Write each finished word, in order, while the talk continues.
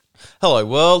Hello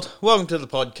world, welcome to the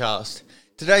podcast.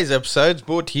 Today's episode is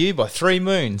brought to you by 3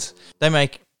 Moons. They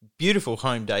make beautiful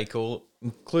home decor,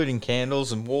 including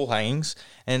candles and wall hangings,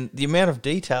 and the amount of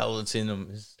detail that's in them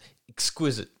is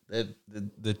exquisite.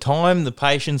 The time, the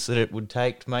patience that it would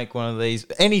take to make one of these,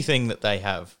 anything that they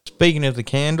have. Speaking of the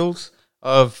candles,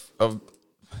 I've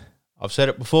said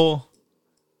it before,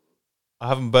 I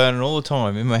have them burning all the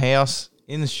time in my house,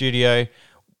 in the studio,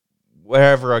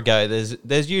 wherever I go.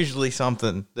 There's usually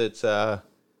something that's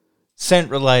scent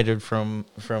related from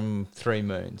 3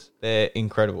 Moons. They're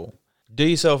incredible. Do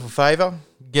yourself a favour,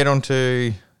 get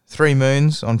onto 3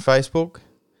 Moons on Facebook.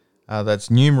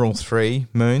 That's numeral 3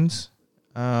 Moons.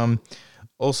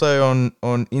 Also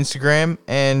on Instagram,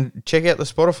 and check out the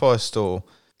Spotify store.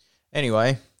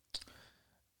 Anyway,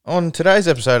 on today's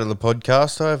episode of the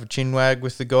podcast, I have a chinwag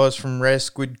with the guys from Rare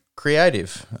Squid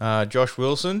Creative. Josh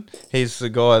Wilson, he's the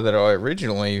guy that I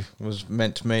originally was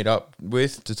meant to meet up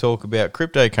with to talk about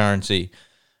cryptocurrency.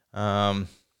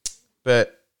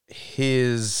 But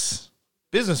his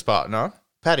business partner,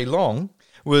 Paddy Long,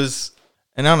 was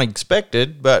an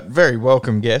unexpected but very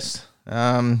welcome guest.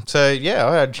 So yeah,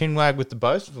 I had a chinwag with the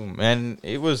both of them, and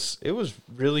it was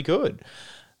really good.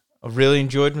 I really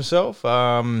enjoyed myself.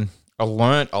 I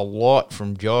learnt a lot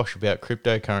from Josh about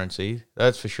cryptocurrency,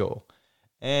 that's for sure.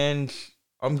 And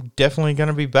I'm definitely going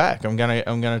to be back. I'm going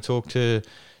to talk to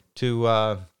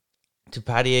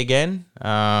Paddy again.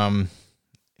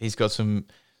 He's got some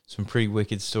pretty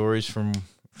wicked stories from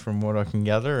what I can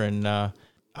gather, and I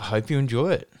hope you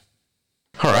enjoy it.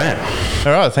 All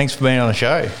right. Thanks for being on the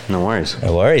show. No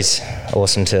worries.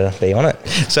 Awesome to be on it.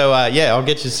 So, I'll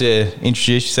get you to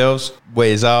introduce yourselves,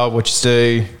 where you are, what you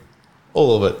do,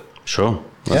 all of it. Sure.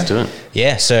 Let's do it.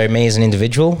 Yeah, so me as an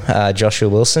individual, Joshua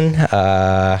Wilson,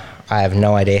 I have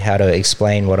no idea how to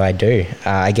explain what I do.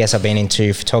 I guess I've been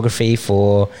into photography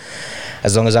for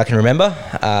as long as I can remember,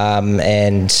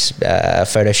 and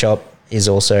Photoshop is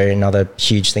also another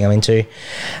huge thing I'm into.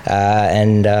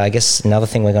 And I guess another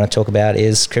thing we're going to talk about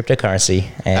is cryptocurrency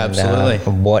and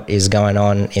what is going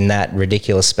on in that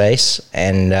ridiculous space,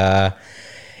 and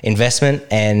investment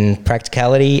and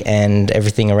practicality and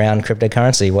everything around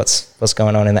cryptocurrency. What's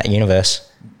going on in that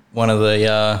universe? One of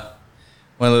the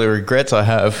regrets I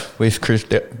have with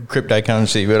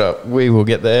cryptocurrency, but we will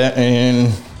get there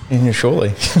in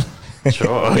shortly.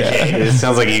 Sure. Okay. It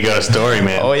sounds like you got a story,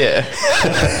 man. Oh yeah.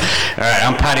 All right.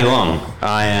 I'm Paddy Long.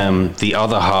 I am the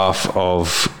other half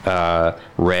of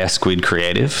Rare Squid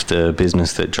Creative, the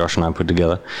business that Josh and I put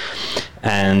together.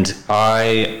 And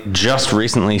I just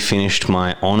recently finished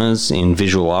my honours in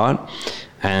visual art,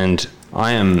 and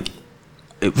within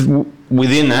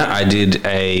that I did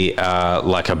a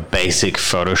basic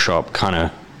Photoshop kind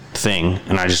of thing,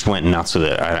 and I just went nuts with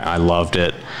it. I loved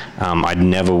it. I'd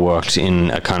never worked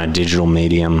in a kind of digital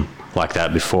medium like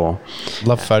that before.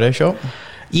 Love Photoshop?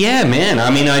 Yeah, man.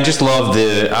 I mean, I just love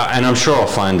and I'm sure I'll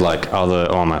find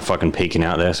am I fucking peeking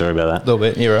out there? Sorry about that. A little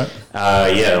bit, you're right.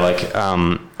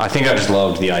 I think I just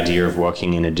loved the idea of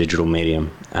working in a digital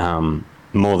medium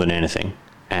more than anything.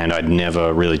 And I'd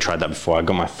never really tried that before. I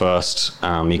got my first,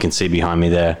 you can see behind me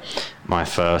there, my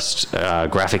first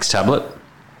graphics tablet.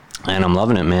 And I'm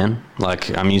loving it, man.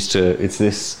 Like, I'm used to, it's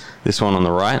this one on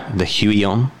the right, the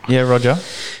Huion. Yeah, Roger.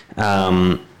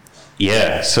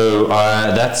 Yeah, so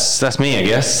that's me, I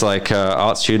guess. Like,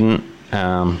 art student.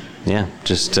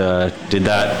 Just did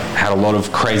that. Had a lot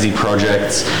of crazy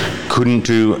projects. Couldn't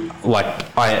do,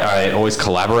 I always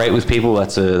collaborate with people.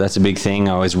 That's a big thing.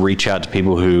 I always reach out to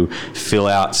people who fill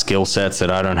out skill sets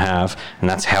that I don't have, and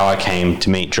that's how I came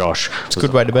to meet Josh. It's a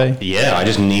good way to be. Yeah, I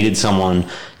just needed someone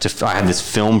I had this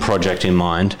film project in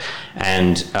mind,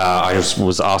 and I just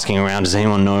was asking around, does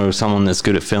anyone know someone that's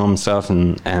good at film stuff?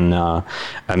 And a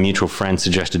mutual friend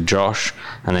suggested Josh,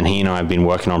 and then he and I have been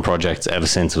working on projects ever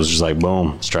since. It was just like,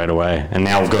 boom, straight away. And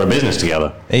now we've got a business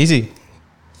together. Easy.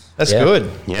 That's good.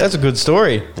 Yeah. That's a good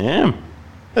story. Yeah.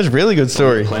 That's a really good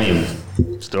story. Plenty of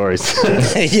stories.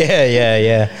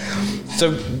 Yeah.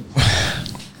 So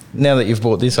now that you've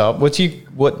brought this up, what do you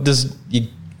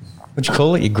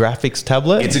call it? Your graphics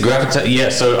tablet? It's a graphics yeah,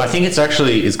 so I think it's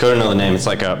got another name. It's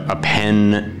like a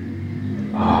pen.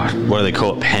 What do they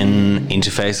call it? Pen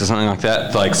interface or something like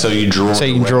that. Like, so you draw. So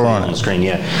you can draw on the screen,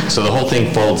 yeah. So the whole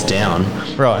thing folds down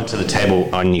to the table,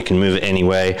 and you can move it any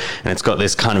way. And it's got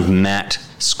this kind of matte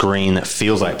screen that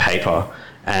feels like paper,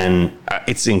 and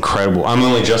it's incredible. I'm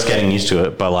only just getting used to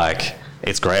it, but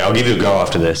It's great. I'll give you a go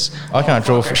after this. I can't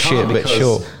draw for shit, but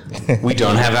sure. We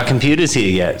don't have our computers here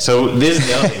yet. So this is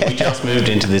the other thing. We just moved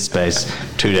into this space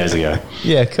 2 days ago.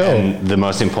 Yeah, cool. And the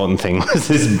most important thing was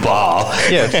this bar.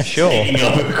 Yeah, for sure. Taking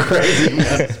up a crazy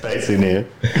amount of space in here.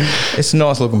 It's a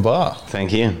nice looking bar.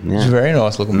 Thank you. Yeah. It's a very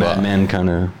nice looking bar. Batman kind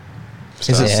of.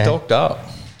 Is it stocked up?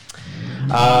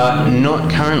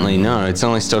 Not currently, no. It's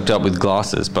only stocked up with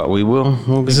glasses, but we'll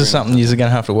be This is something you're going to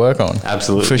have to work on.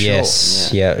 Absolutely. For sure.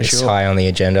 Yes, yeah, it's high on the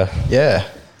agenda. Yeah.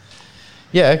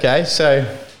 Yeah, okay. So,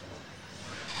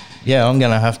 yeah, I'm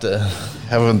going to have to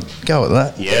have a go at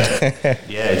that. Yeah.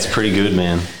 Yeah, it's pretty good,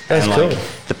 man. That's and cool. Like,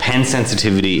 the pen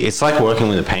sensitivity, it's like working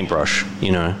with a paintbrush,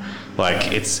 you know?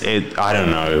 Like, I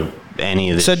don't know any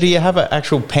of this. So, do you have an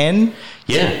actual pen?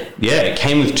 Yeah. It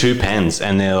came with 2 pens,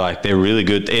 and they're really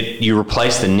good. You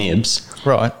replace the nibs.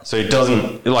 Right. So it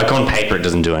doesn't, like on paper, it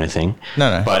doesn't do anything.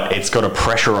 No. But it's got a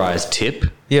pressurized tip.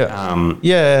 Yeah.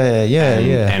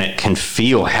 Yeah. And it can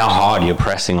feel how hard you're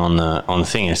pressing on the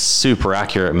thing. It's super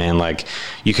accurate, man. Like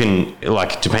you can,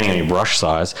 like depending on your brush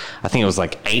size, I think it was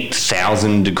like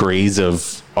 8,000 degrees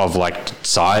of like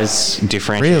size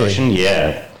differentiation. Really?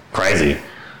 Yeah, crazy,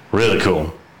 really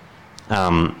cool.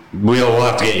 We'll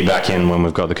have to get you back in when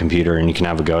we've got the computer and you can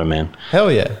have a go, man. Hell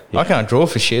yeah. I can't draw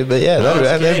for shit, but yeah,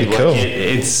 that'd be cool.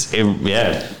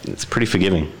 It's pretty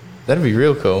forgiving. That'd be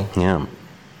real cool. Yeah.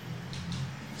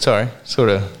 Sorry, sort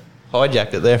of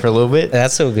hijacked it there for a little bit.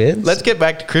 That's all good. Let's get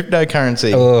back to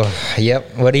cryptocurrency. Oh,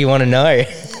 yep. What do you want to know?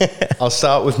 I'll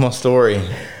start with my story.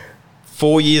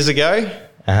 4 years ago,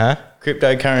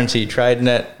 cryptocurrency trading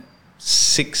at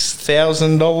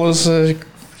 $6,000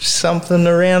 something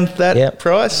around that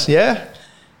price. Yeah.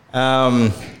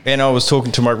 And I was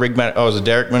talking to my rig manager. I was a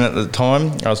derrickman at the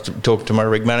time. I was talking to my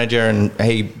rig manager, and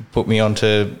he put me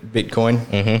onto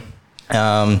Bitcoin.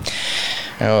 And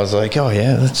I was like, oh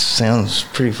yeah, that sounds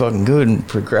pretty fucking good, and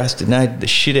procrastinated the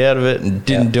shit out of it and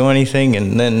didn't do anything,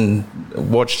 and then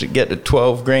watched it get to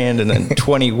 12 grand and then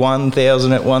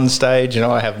 21,000 at one stage, and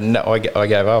I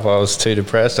gave up. I was too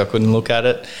depressed. I couldn't look at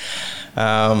it.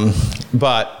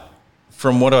 But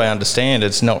from what I understand,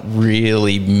 it's not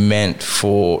really meant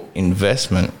for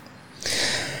investment.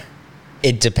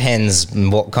 It depends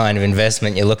what kind of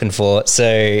investment you're looking for.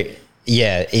 So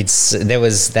yeah, there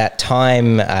was that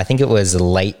time, I think it was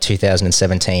late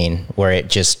 2017, where it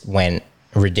just went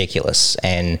ridiculous,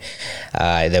 and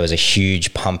there was a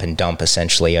huge pump and dump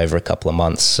essentially over a couple of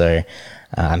months. So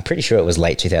I'm pretty sure it was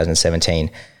late 2017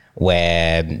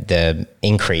 where the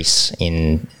increase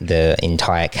in the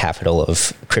entire capital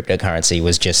of cryptocurrency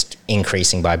was just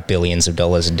increasing by billions of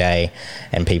dollars a day,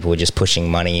 and people were just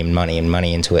pushing money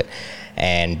into it.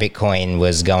 And Bitcoin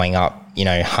was going up,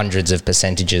 hundreds of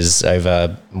percentages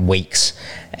over weeks.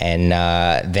 And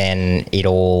then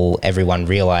everyone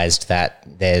realized that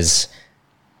there's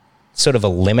sort of a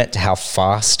limit to how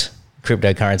fast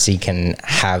cryptocurrency can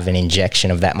have an injection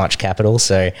of that much capital.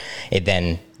 So it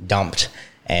then dumped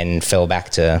and fell back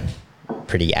to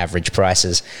pretty average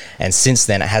prices. And since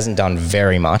then, it hasn't done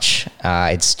very much.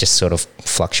 It's just sort of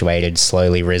fluctuated,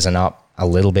 slowly risen up a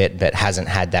little bit, but hasn't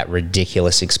had that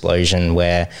ridiculous explosion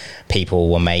where people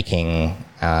were making,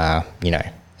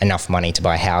 enough money to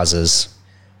buy houses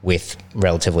with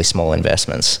relatively small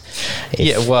investments.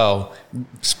 Well,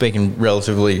 speaking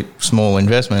relatively small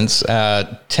investments,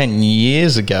 10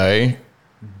 years ago,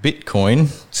 Bitcoin,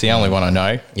 it's the only one I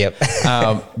know. Yep.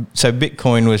 So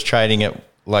Bitcoin was trading at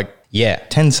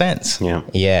 10 cents.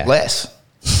 Yeah. Less.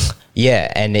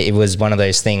 Yeah, and it was one of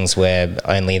those things where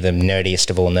only the nerdiest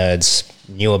of all nerds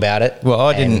knew about it. Well,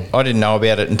 I didn't know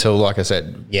about it until, like I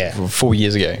said, 4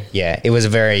 years ago. Yeah, it was a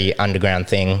very underground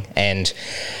thing, and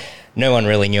no one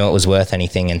really knew it was worth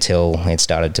anything until it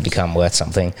started to become worth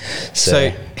something.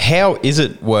 So how is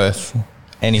it worth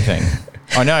anything?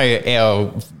 I know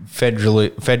our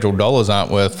federal dollars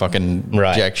aren't worth fucking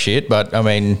jack shit, but I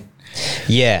mean...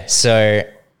 Yeah, so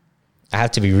I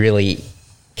have to be really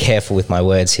careful with my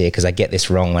words here because I get this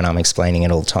wrong when I'm explaining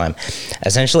it all the time.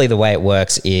 Essentially, the way it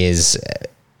works is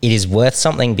it is worth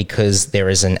something because there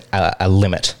is a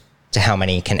limit to how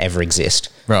many can ever exist.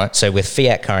 Right. So with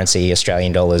fiat currency,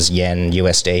 Australian dollars, yen,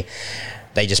 USD,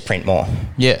 they just print more.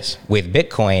 Yes. With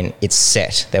Bitcoin, it's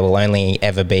set. There will only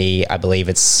ever be, I believe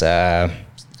it's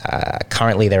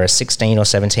currently there are 16 or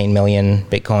 17 million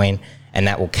Bitcoin, and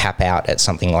that will cap out at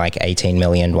something like 18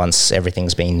 million once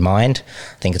everything's been mined.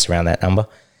 I think it's around that number.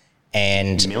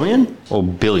 And million or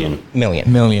billion?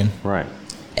 Million. Right.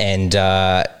 And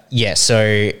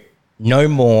so no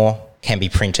more can be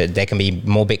printed. There can be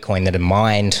more Bitcoin that are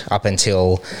mined up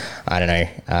until, I don't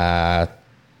know,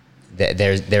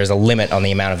 there's a limit on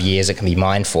the amount of years it can be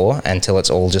mined for until it's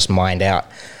all just mined out.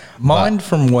 Mined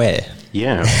from where?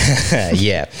 Yeah.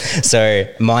 Yeah. So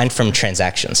mined from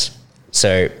transactions.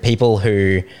 So people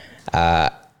who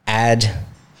add,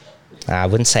 I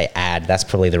wouldn't say add, that's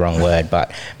probably the wrong word,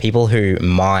 but people who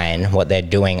mine, what they're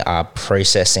doing are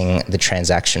processing the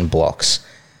transaction blocks.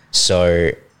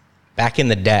 So back in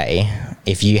the day,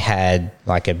 if you had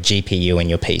like a GPU in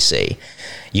your PC,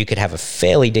 you could have a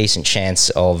fairly decent chance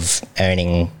of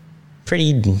earning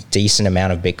pretty decent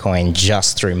amount of Bitcoin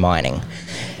just through mining.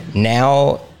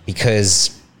 Now,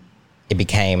 because it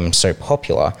became so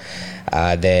popular,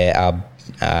 there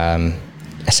are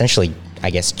essentially, I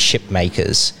guess, chip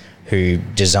makers who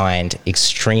designed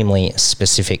extremely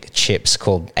specific chips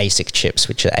called ASIC chips,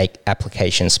 which are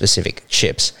application-specific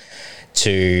chips,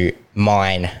 to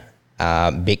mine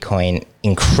Bitcoin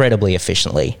incredibly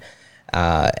efficiently.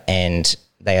 And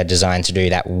they are designed to do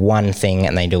that one thing,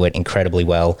 and they do it incredibly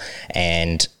well.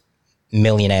 And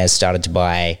millionaires started to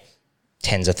buy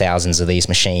tens of thousands of these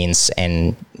machines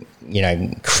and, you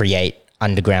know, create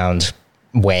underground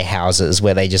warehouses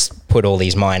where they just put all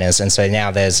these miners. And so now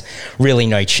there's really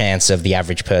no chance of the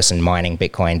average person mining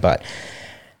Bitcoin. But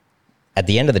at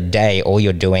the end of the day, all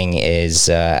you're doing is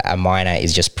a miner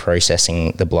is just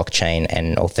processing the blockchain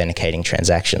and authenticating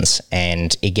transactions.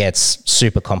 And it gets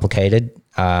super complicated.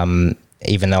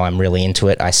 Even though I'm really into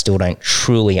it, I still don't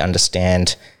truly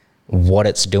understand what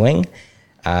it's doing.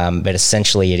 But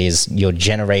essentially it is, you're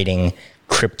generating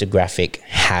cryptographic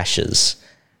hashes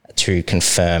to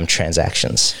confirm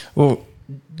transactions. Well,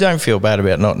 don't feel bad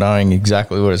about not knowing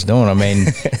exactly what it's doing. I mean,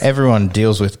 everyone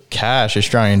deals with cash,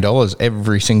 Australian dollars,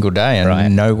 every single day,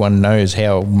 and no one knows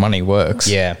how money works.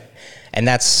 Yeah. And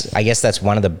I guess that's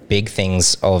one of the big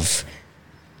things of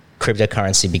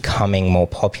cryptocurrency becoming more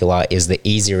popular, is the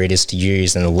easier it is to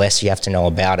use and the less you have to know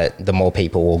about it, the more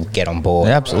people will get on board.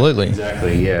 Yeah, absolutely.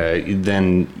 Exactly, yeah.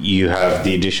 Then you have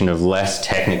the addition of less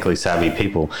technically savvy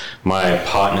people. My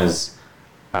partner's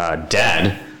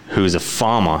dad, who's a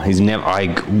farmer,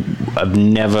 I've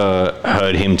never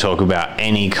heard him talk about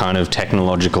any kind of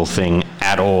technological thing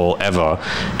at all, ever.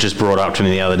 Just brought up to me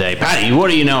the other day, Paddy,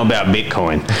 what do you know about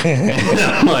Bitcoin? And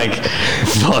I'm like,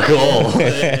 fuck all.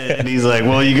 And he's like,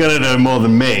 well, you got to know more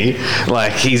than me.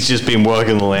 Like, he's just been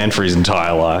working the land for his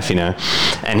entire life, you know.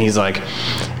 And he's like,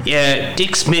 yeah,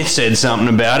 Dick Smith said something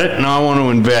about it, and I want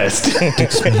to invest.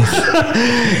 Dick Smith.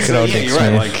 So, yeah, you're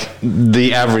right. Like,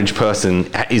 the average person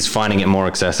is finding it more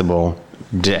accessible,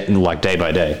 day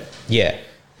by day. Yeah.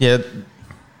 Yeah.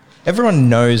 Everyone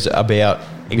knows about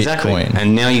Exactly. Bitcoin.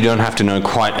 And now you don't have to know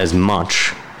quite as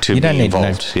much to be involved. You don't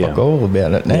need to know fuck all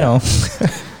about it now.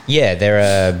 Yeah, there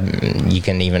are, you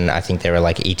can even, I think there are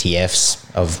like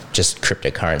ETFs of just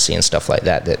cryptocurrency and stuff like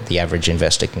that the average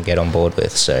investor can get on board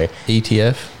with. So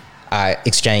ETF?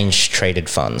 Exchange traded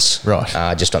funds.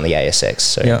 Right. Just on the ASX.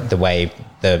 So the way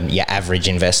your average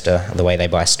investor, the way they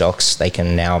buy stocks, they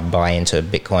can now buy into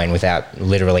Bitcoin without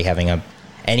literally having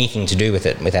anything to do with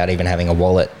it, without even having a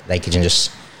wallet. They can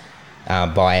just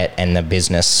buy it, and the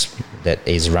business that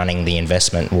is running the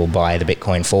investment will buy the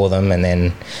Bitcoin for them, and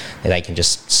then they can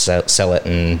just sell it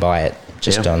and buy it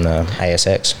just on the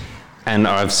ASX. And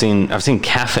I've seen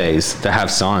cafes that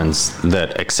have signs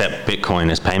that accept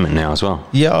Bitcoin as payment now as well.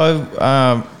 Yeah,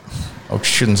 I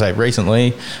shouldn't say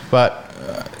recently, but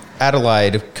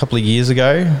Adelaide a couple of years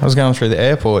ago, I was going through the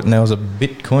airport and there was a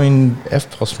Bitcoin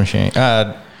FPOS machine,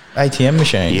 ATM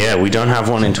machine. Yeah, we don't have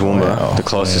one in Toowoomba. Wow. The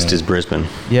closest is Brisbane.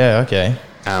 Yeah, okay.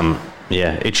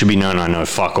 Yeah, it should be known I know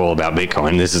fuck all about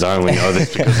Bitcoin. I only know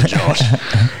this because of Josh.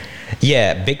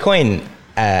 Yeah, Bitcoin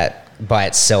by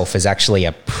itself is actually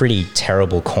a pretty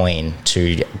terrible coin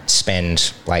to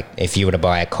spend. Like, if you were to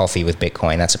buy a coffee with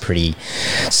Bitcoin, that's a pretty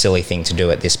silly thing to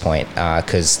do at this point,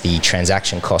 because the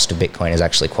transaction cost of Bitcoin is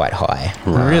actually quite high.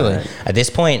 Really? At this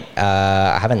point,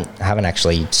 I haven't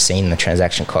actually seen the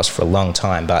transaction cost for a long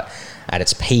time, but at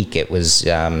its peak, it was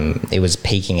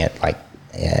peaking at like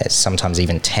sometimes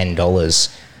even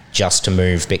 $10 just to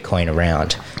move Bitcoin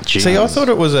around. Jeez. See, I thought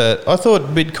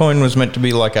Bitcoin was meant to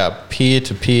be like a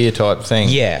peer-to-peer type thing.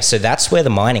 Yeah, so that's where the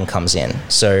mining comes in.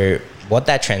 So what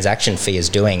that transaction fee is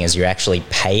doing is you're actually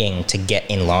paying to get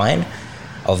in line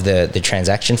of the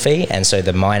transaction fee, and so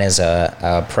the miners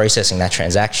are processing that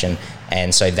transaction,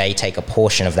 and so they take a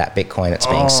portion of that Bitcoin that's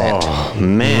being sent. Oh,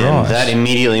 man, that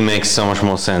immediately makes so much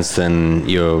more sense than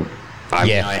your... I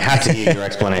had to hear your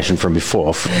explanation from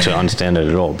before to understand it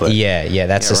at all. But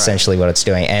that's essentially what it's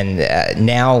doing. And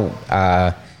now,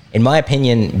 in my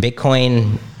opinion,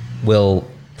 Bitcoin will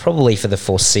probably for the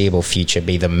foreseeable future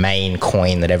be the main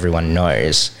coin that everyone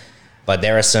knows. But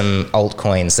there are some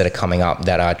altcoins that are coming up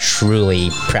that are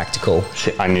truly practical.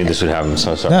 I knew this would happen,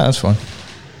 so sorry. No, that's fine.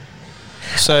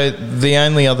 So the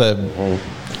only other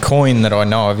coin that I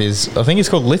know of is, I think it's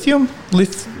called lithium.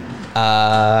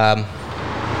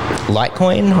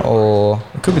 Litecoin or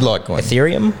It could be Litecoin.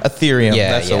 Ethereum.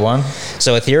 Yeah, that's the one.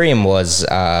 So Ethereum was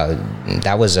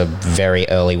that was a very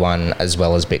early one, as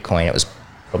well as Bitcoin. It was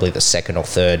probably the second or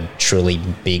third truly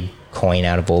big coin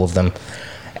out of all of them.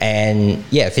 And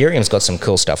yeah, Ethereum's got some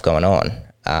cool stuff going on.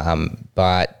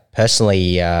 But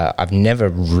personally, I've never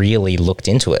really looked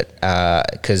into it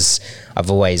because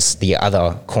the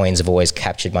other coins have always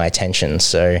captured my attention.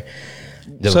 So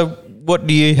what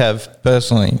do you have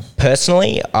personally?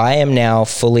 Personally, I am now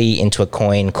fully into a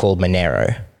coin called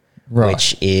Monero,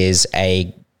 which is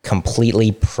a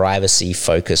completely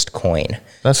privacy-focused coin.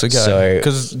 That's a go. So,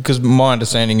 because my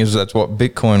understanding is that's what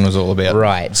Bitcoin was all about.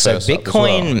 Right. So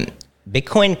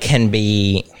Bitcoin can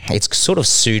be, it's sort of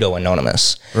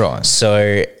pseudo-anonymous. Right.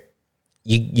 So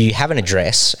you have an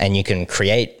address and you can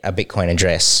create a Bitcoin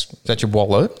address. Is that your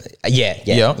wallet?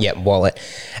 Yeah, wallet.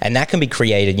 And that can be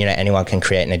created, anyone can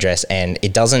create an address and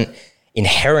it doesn't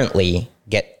inherently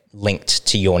get linked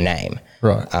to your name.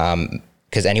 Right.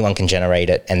 Because anyone can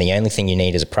generate it and the only thing you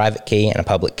need is a private key and a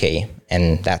public key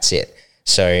and that's it.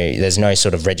 So there's no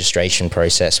sort of registration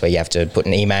process where you have to put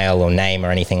an email or name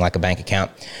or anything like a bank account.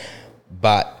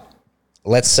 But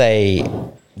let's say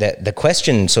that the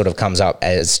question sort of comes up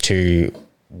as to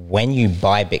when you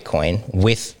buy Bitcoin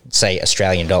with, say,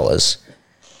 Australian dollars,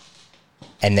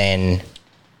 and then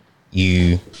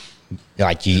you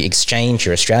exchange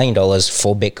your Australian dollars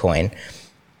for Bitcoin,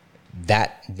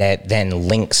 that then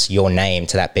links your name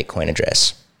to that Bitcoin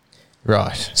address.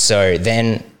 Right. So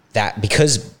then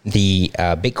because the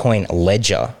Bitcoin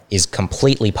ledger is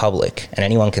completely public and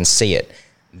anyone can see it,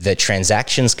 the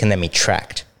transactions can then be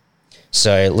tracked.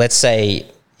 So let's say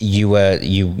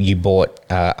you bought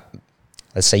a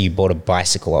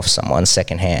bicycle off someone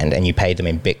secondhand and you paid them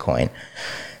in Bitcoin.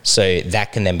 So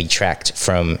that can then be tracked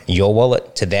from your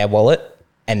wallet to their wallet,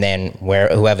 and then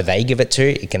whoever they give it to,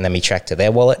 it can then be tracked to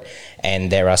their wallet.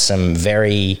 And there are some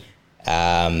very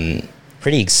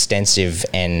pretty extensive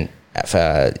and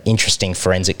interesting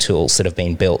forensic tools that have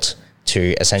been built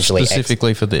to essentially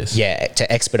specifically for this. Yeah, to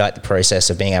expedite the process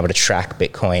of being able to track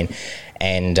Bitcoin.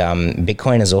 And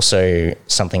Bitcoin is also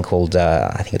something called,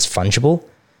 I think it's fungible.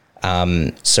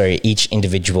 So each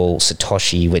individual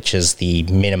Satoshi, which is the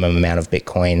minimum amount of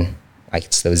Bitcoin, like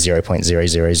it's the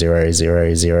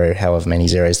 0.00000, however many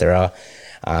zeros there are,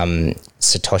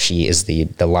 Satoshi is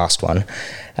the last one.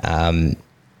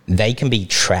 They can be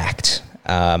tracked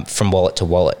from wallet to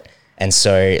wallet. And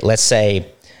so let's say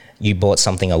you bought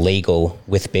something illegal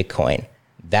with Bitcoin.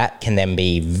 That can then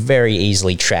be very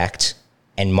easily tracked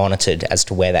and monitored as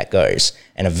to where that goes.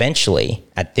 And eventually,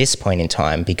 at this point in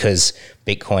time, because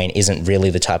Bitcoin isn't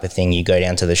really the type of thing you go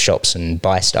down to the shops and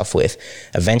buy stuff with,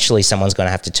 eventually someone's going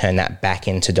to have to turn that back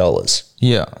into dollars.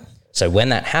 Yeah. So when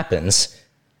that happens,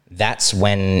 that's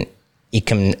when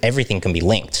everything can be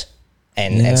linked.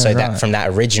 And so that from that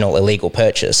original illegal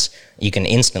purchase, you can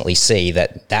instantly see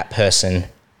that person,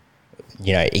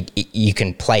 you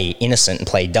can play innocent and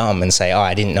play dumb and say,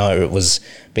 I didn't know it was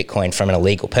Bitcoin from an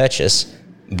illegal purchase,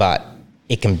 but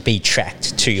it can be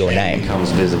tracked to your name. It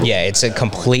becomes visible. Yeah, it's a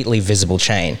completely visible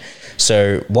chain.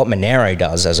 So what Monero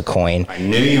does as a coin... I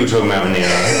knew you were talking about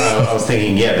Monero. I was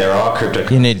thinking, there are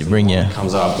cryptocurrencies. You need to bring your...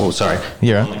 comes up. Oh, sorry.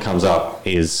 Yeah. One that comes up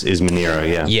is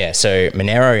Monero, yeah. Yeah, so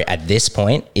Monero at this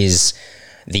point is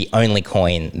the only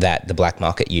coin that the black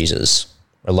market uses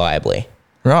reliably.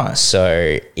 Right.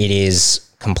 So it is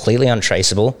completely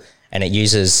untraceable and it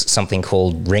uses something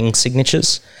called ring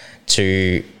signatures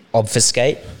to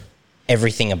obfuscate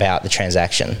everything about the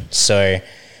transaction. So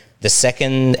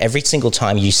every single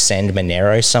time you send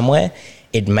Monero somewhere,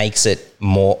 it makes it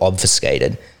more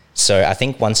obfuscated. So I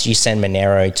think once you send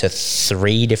Monero to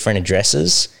 3 different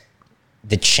addresses,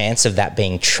 the chance of that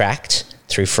being tracked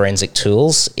through forensic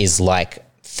tools is like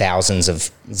thousands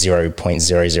of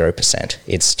 0.00%.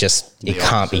 It's just, it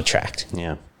can't be tracked.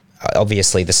 Yeah.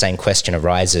 Obviously, the same question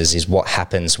arises is what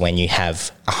happens when you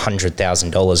have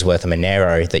 $100,000 worth of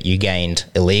Monero that you gained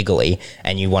illegally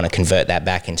and you want to convert that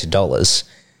back into dollars.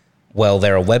 Well,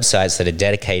 there are websites that are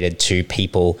dedicated to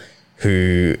people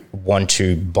who want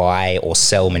to buy or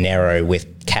sell Monero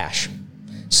with cash.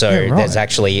 So there's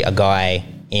actually a guy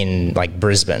in like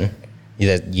Brisbane.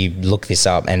 You look this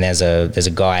up and there's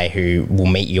a guy who will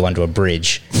meet you under a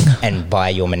bridge and buy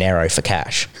your Monero for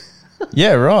cash.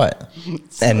 Yeah, right.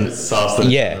 And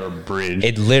a bridge.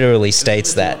 It literally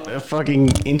states that A fucking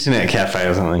internet cafe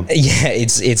or something. Yeah,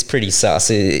 it's pretty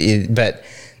sus. But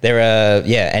there are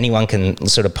anyone can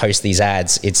sort of post these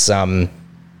ads. It's kind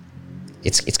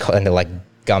of like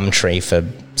Gumtree for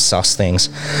sus things.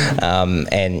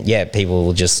 And yeah, people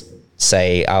will just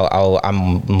say,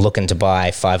 I'm looking to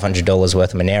buy $500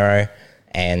 worth of Monero,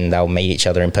 and they'll meet each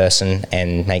other in person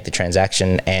and make the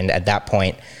transaction. And at that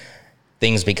point,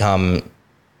 things become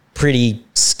pretty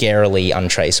scarily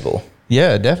untraceable.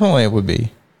 Yeah, definitely it would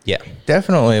be. Yeah.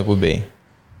 Definitely it would be.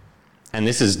 And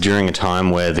this is during a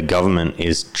time where the government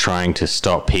is trying to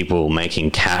stop people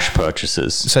making cash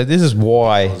purchases. So this is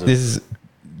why, this is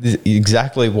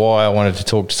exactly why I wanted to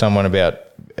talk to someone about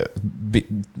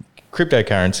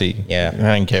cryptocurrency. Yeah.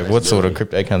 I don't care what sort of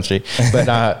cryptocurrency.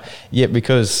 But yeah,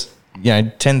 because,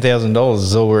 $10,000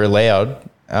 is all we're allowed.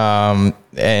 And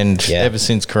ever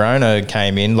since Corona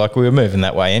came in, like we were moving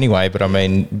that way anyway, but I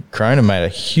mean, Corona made a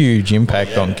huge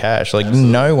impact on cash. Like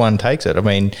no one takes it. I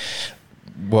mean,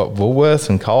 Woolworths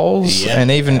and Coles,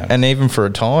 and even for a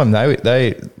time,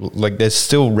 they like there's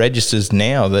still registers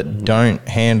now that don't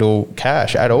handle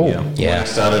cash at all. Yeah.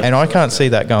 And I can't see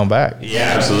that going back.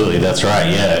 Yeah, absolutely. That's right.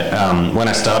 Yeah. When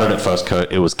I started at First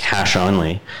Coat, it was cash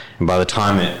only. And by the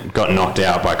time it got knocked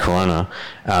out by Corona,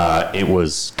 it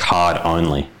was card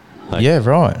only.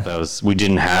 Right. We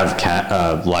didn't have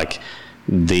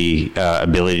the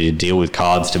ability to deal with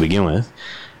cards to begin with.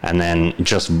 And then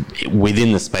just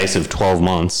within the space of 12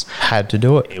 months... Had to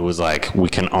do it. It was like, we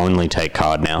can only take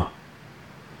card now.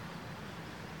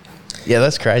 Yeah,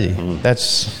 that's crazy.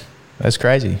 That's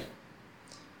crazy.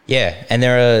 Yeah, and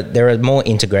there are more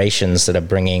integrations that are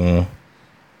bringing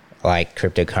like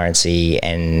cryptocurrency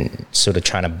and sort of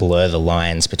trying to blur the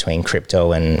lines between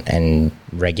crypto and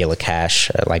regular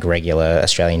cash, like regular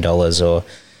Australian dollars or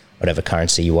whatever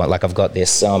currency you want. Like I've got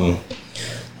this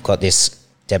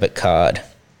debit card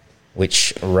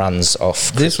which runs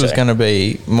off crypto. This was going to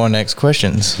be my next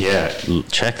questions. Yeah,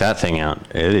 check that thing out.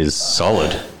 It is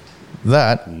solid.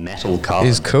 That metal card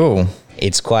is cool.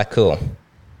 It's quite cool.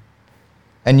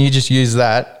 And you just use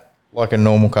that like a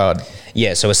normal card?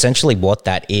 Yeah, so essentially what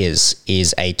that is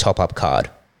a top-up card.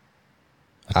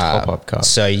 A top-up card.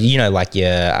 So, like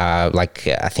your,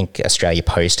 I think Australia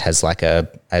Post has like a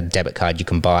debit card you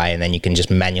can buy and then you can just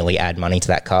manually add money to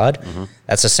that card. Mm-hmm.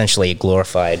 That's essentially a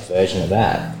glorified version of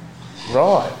that.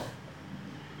 Right.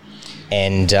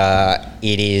 And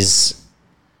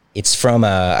it's from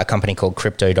a company called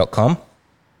Crypto.com.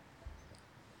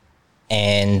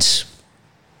 And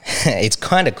it's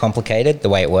kind of complicated the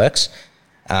way it works,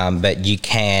 but you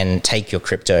can take your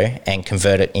crypto and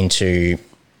convert it into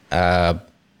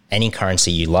any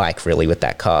currency you like, really, with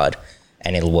that card,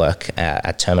 and it'll work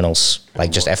at terminals,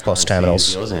 like just FPOS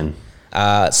terminals.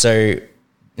 So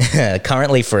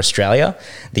currently for Australia,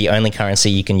 the only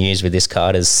currency you can use with this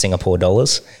card is Singapore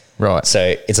dollars. Right.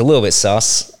 So it's a little bit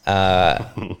sus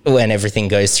when everything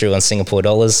goes through on Singapore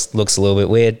dollars. Looks a little bit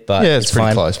weird, but yeah, it's pretty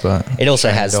fine. close. But it also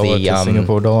has the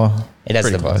Singapore dollar. It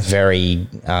has the very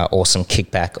awesome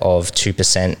kickback of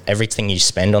 2%. Everything you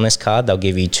spend on this card, they'll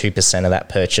give you 2% of that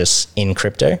purchase in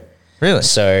crypto. Really?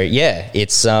 So yeah,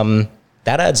 it's that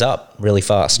adds up really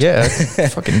fast. Yeah,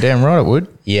 fucking damn right it would.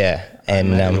 Yeah,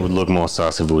 and it would look more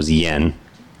sus if it was yen.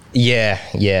 Yeah.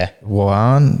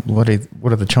 Yuan. What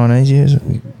are the Chinese use?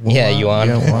 Yeah, yuan.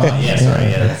 Sorry.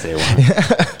 Yeah, that's it.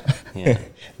 Yeah.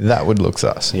 That would look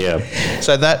sus. Yeah.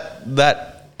 So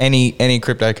that any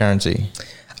cryptocurrency.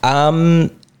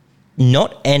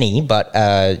 Not any, but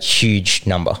a huge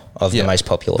number of the most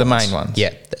popular the ones. main ones.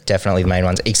 Yeah, definitely the main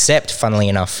ones, except, funnily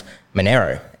enough,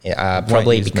 Monero.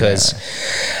 Probably because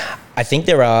Monero. I think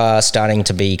there are starting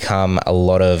to become a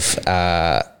lot of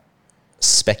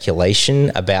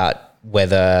speculation about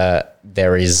whether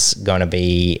there is going to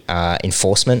be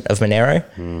enforcement of Monero.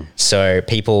 So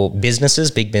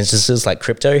big businesses like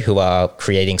crypto who are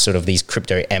creating sort of these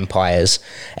crypto empires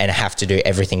and have to do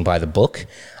everything by the book,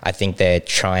 I think they're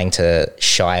trying to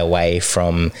shy away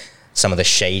from some of the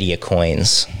shadier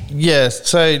coins. Yes.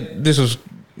 So this was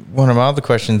one of my other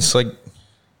questions. Like,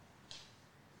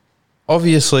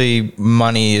 obviously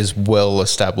money is well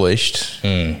established.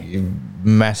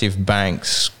 Massive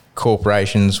banks,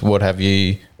 corporations, what have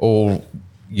you, all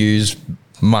use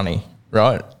money,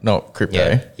 right? Not crypto.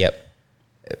 Yeah. Yep.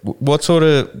 What sort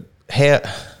of, how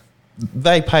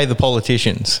they pay the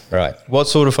politicians, right? What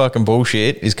sort of fucking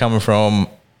bullshit is coming from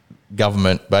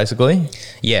government, basically?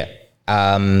 Yeah.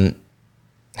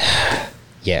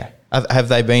 Yeah. Have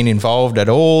they been involved at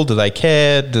all? Do they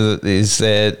care?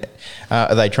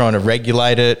 Are they trying to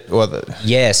regulate it?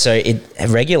 Yeah, so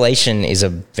regulation is a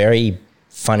very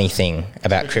funny thing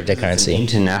about cryptocurrency. It's an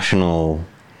international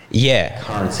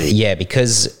currency. Yeah,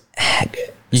 because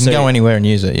you can go anywhere and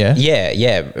use it, yeah?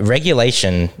 Yeah.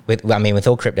 Regulation, with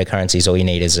all cryptocurrencies, all you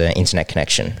need is an internet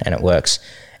connection and it works.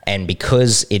 And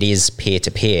because it is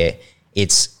peer-to-peer,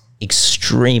 it's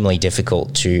extremely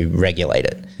difficult to regulate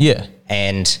it. Yeah.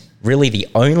 And really the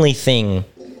only thing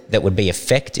that would be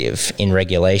effective in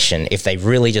regulation, if they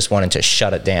really just wanted to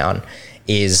shut it down,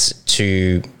 is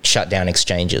to shut down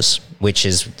exchanges, which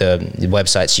is the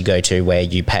websites you go to where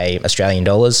you pay Australian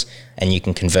dollars and you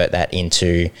can convert that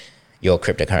into your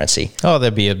cryptocurrency. Oh,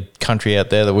 there'd be a country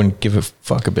out there that wouldn't give a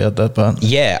fuck about that part.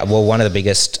 Yeah, well, one of the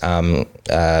biggest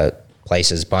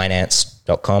places,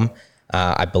 Binance.com,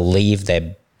 I believe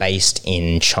they're based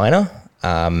in China.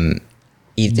 No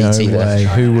way.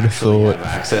 Who would have thought?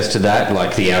 Access to that,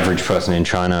 like the average person in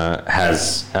China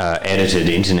has edited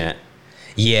internet.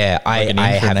 Yeah, Like I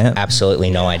have intranet? absolutely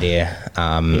no idea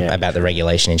about the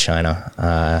regulation in China.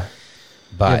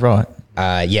 But Yeah,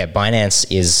 right. Binance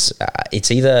is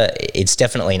it's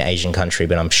definitely an Asian country,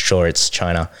 but I'm sure it's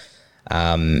China.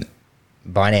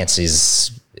 Binance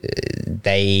is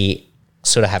they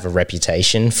sort of have a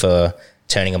reputation for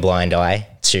turning a blind eye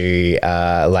to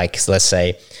like, let's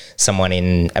say someone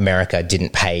in America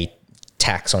didn't pay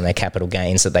tax on their capital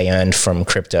gains that they earned from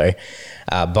crypto.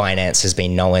 Binance has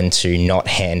been known to not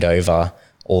hand over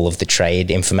all of the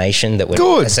trade information that would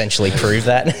essentially prove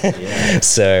that.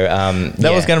 So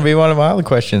That was going to be one of my other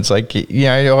questions. Like, you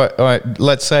know,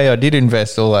 let's say I did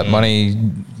invest all that money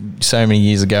so many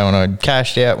years ago and I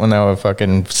cashed out when they were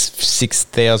fucking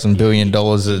 $6,000 billion.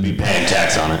 Be paying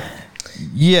tax on it.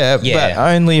 Yeah, but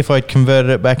only if I converted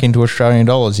it back into Australian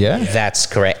dollars, yeah? That's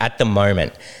correct. At the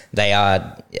moment,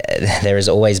 there has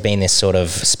always been this sort of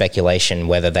speculation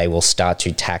whether they will start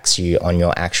to tax you on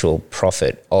your actual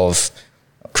profit of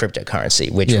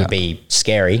cryptocurrency, which would be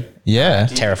scary. Yeah.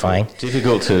 Terrifying.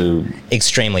 Difficult to...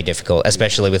 Extremely difficult,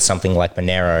 especially with something like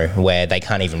Monero, where they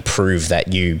can't even prove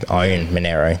that you own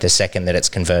Monero. The second that it's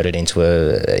converted into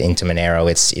Monero,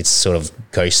 it's sort of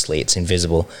ghostly, it's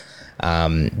invisible.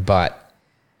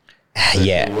 If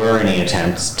there were any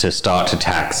attempts to start to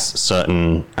tax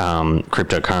certain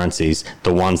cryptocurrencies,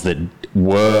 the ones that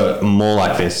were more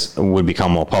like this would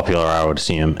become more popular, I would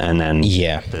assume, and then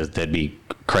there'd be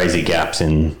crazy gaps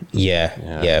in...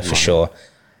 for sure.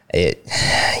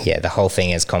 The whole thing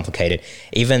is complicated.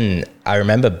 Even, I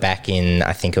remember back in,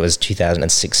 I think it was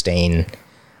 2016,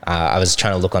 I was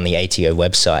trying to look on the ATO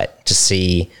website to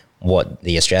see what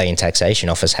the Australian Taxation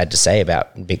Office had to say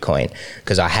about Bitcoin,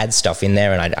 because I had stuff in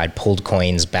there and I'd pulled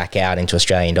coins back out into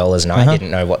Australian dollars and I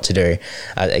didn't know what to do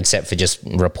except for just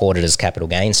report it as capital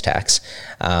gains tax.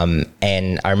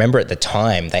 And I remember at the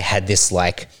time they had this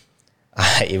like,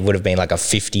 it would have been like a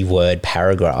 50-word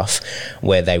paragraph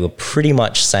where they were pretty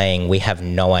much saying, we have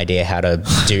no idea how to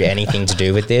do anything to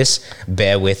do with this.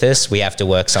 Bear with us. We have to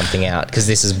work something out because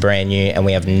this is brand new and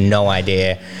we have no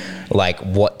idea like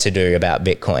what to do about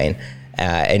Bitcoin.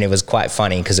 And it was quite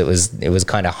funny because it was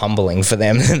kind of humbling for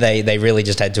them. They really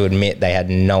just had to admit they had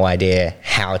no idea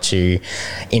how to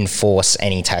enforce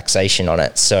any taxation on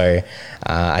it. So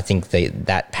I think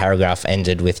that paragraph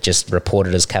ended with just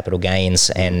reported as capital gains,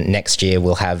 and next year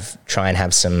we'll try and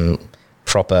have some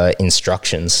proper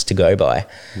instructions to go by.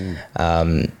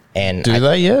 And Do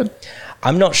they yet?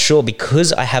 I'm not sure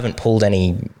because I haven't pulled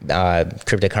any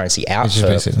cryptocurrency out.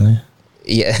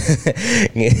 Yeah.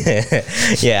 I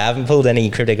haven't pulled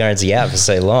any cryptocurrency out for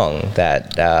so long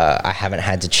that I haven't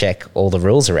had to check all the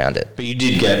rules around it. But you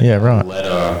did get a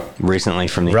letter recently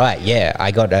from the... Right, yeah.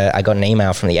 I got an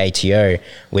email from the ATO,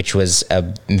 which was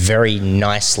a very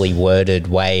nicely worded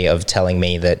way of telling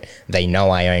me that they know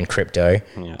I own crypto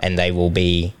and they will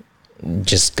be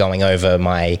just going over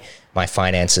my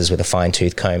finances with a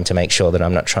fine-tooth comb to make sure that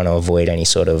I'm not trying to avoid any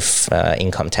sort of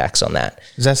income tax on that.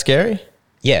 Is that scary?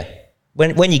 Yeah.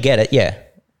 When you get it, yeah.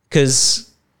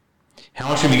 Because... How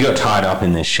much have you got tied up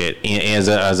in this shit as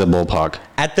a ballpark?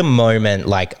 At the moment,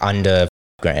 like under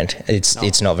 $1,000.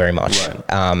 It's not very much.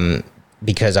 Right.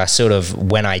 Because I sort of,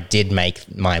 when I did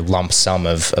make my lump sum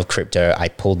of crypto, I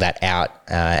pulled that out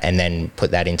and then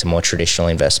put that into more traditional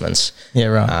investments. Yeah,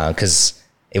 right. Because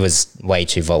it was way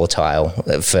too volatile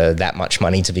for that much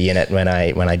money to be in it when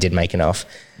I did make enough.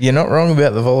 You're not wrong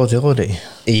about the volatility.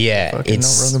 Yeah,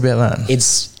 it's not wrong about that.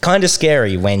 It's kind of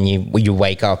scary when you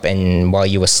wake up and while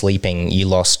you were sleeping you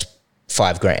lost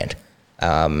 $5,000,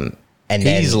 and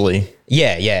then easily.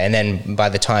 Yeah, and then by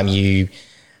the time you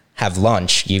have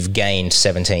lunch, you've gained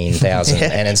 17,000,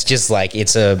 and it's just like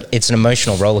it's an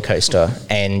emotional roller coaster,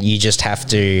 and you just have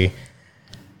to.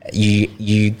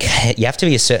 You have to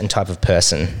be a certain type of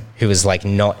person who is like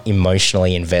not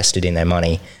emotionally invested in their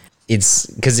money. It's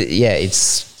because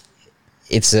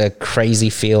it's a crazy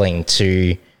feeling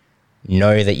to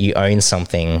know that you own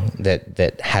something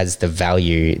that has the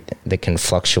value that can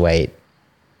fluctuate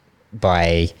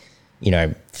by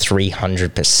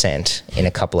 300% in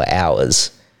a couple of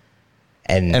hours.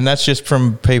 And that's just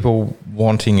from people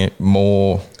wanting it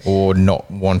more or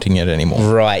not wanting it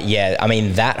anymore. Right, yeah. I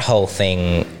mean, that whole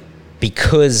thing,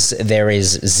 because there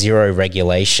is zero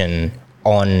regulation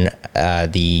on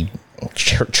the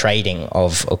trading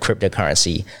of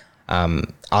cryptocurrency,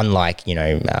 unlike,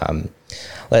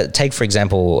 take, for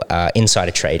example,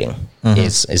 insider trading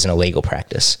is an illegal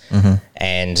practice.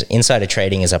 And insider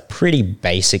trading is a pretty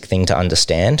basic thing to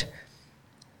understand.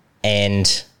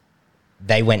 And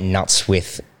they went nuts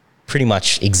with pretty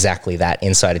much exactly that,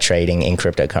 insider trading in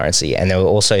cryptocurrency. And there were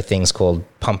also things called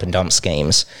pump and dump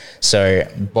schemes. So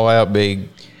buy up big,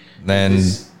 then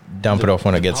dump it off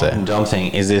when it gets there. Pump and dump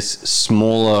thing, is this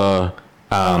smaller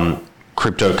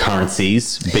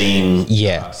cryptocurrencies being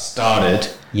started,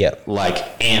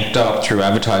 like amped up through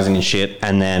advertising and shit,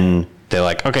 and then they're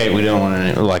like, okay, we don't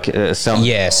want to sell.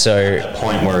 Yeah, so at a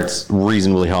point where it's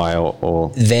reasonably high,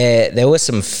 or there were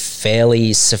some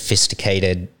fairly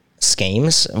sophisticated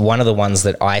schemes. One of the ones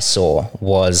that I saw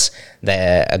was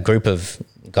a group of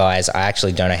guys. I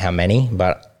actually don't know how many,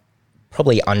 but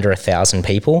probably under 1,000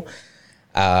 people.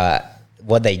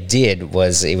 What they did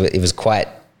was it was quite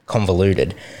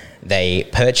convoluted. They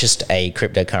purchased a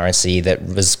cryptocurrency that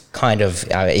was kind of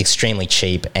extremely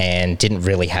cheap and didn't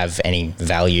really have any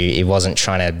value. It wasn't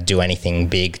trying to do anything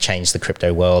big, change the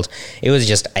crypto world. It was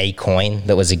just a coin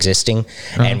that was existing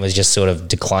and was just sort of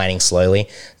declining slowly.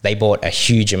 They bought a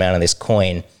huge amount of this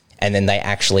coin, and then they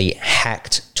actually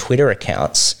hacked Twitter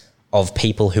accounts of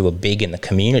people who were big in the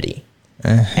community.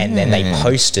 And then they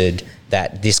posted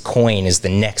that this coin is the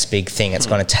next big thing. It's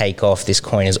going to take off. This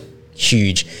coin is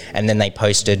huge. And then they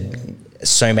posted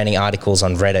so many articles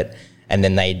on Reddit, and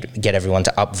then they'd get everyone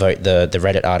to upvote the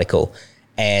Reddit article,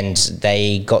 and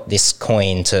they got this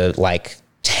coin to like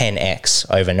 10x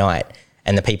overnight,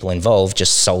 and the people involved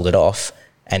just sold it off,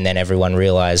 and then everyone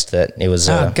realized that it was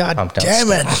God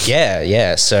damn it.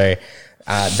 Yeah. So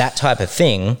that type of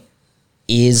thing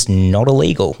is not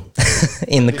illegal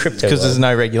in the crypto because there's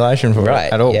no regulation for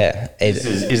it at all. Yeah.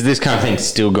 Is this kind of thing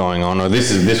still going on, or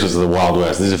this was the Wild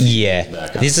West?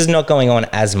 This is not going on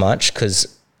as much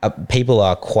because people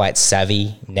are quite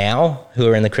savvy now who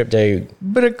are in the crypto.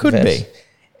 But it could be.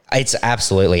 It's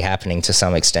absolutely happening to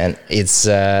some extent. It's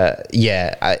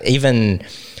even.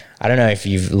 I don't know if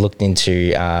you've looked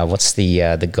into what's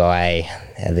the guy,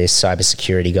 the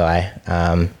cybersecurity guy,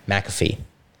 McAfee.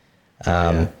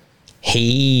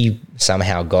 He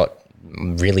somehow got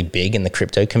really big in the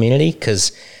crypto community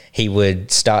because he would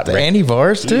start the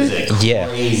antivirus dude. He's a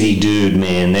crazy dude,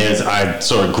 man. I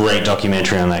saw a great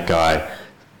documentary on that guy.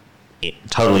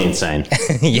 Totally insane.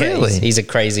 Really? He's a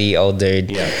crazy old dude.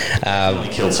 Yeah, he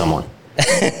killed someone.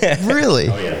 Really?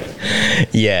 Oh yeah.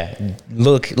 Yeah.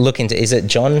 Look into. Is it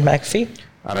John McAfee?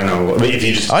 I don't know. If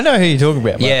you just, I know who you're talking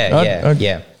about.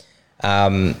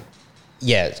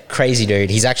 Yeah, crazy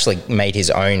dude. He's actually made his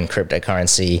own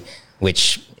cryptocurrency,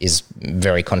 which is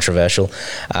very controversial.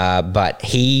 But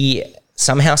he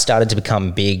somehow started to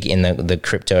become big in the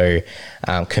crypto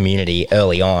community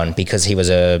early on because he was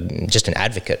just an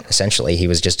advocate, essentially. He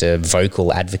was just a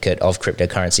vocal advocate of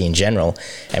cryptocurrency in general.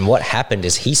 And what happened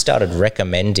is he started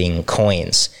recommending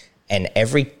coins, and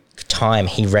every time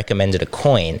he recommended a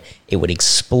coin, it would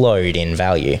explode in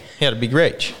value. He had a big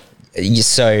reach.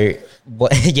 So...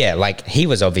 like he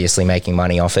was obviously making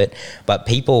money off it, but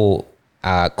people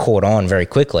caught on very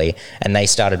quickly, and they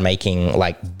started making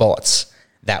like bots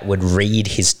that would read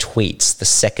his tweets the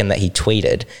second that he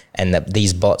tweeted, and that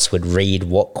these bots would read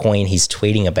what coin he's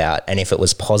tweeting about and if it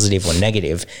was positive or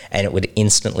negative, and it would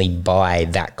instantly buy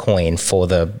that coin for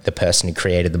the person who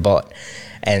created the bot.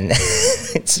 And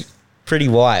it's pretty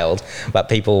wild, but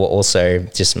people were also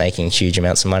just making huge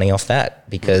amounts of money off that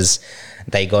because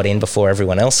they got in before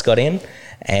everyone else got in,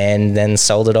 and then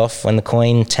sold it off when the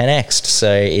coin 10x'd.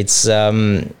 So it's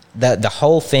the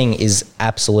whole thing is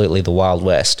absolutely the Wild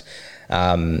West.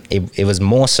 It was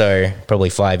more so probably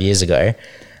 5 years ago,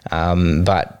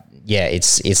 but yeah,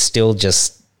 it's still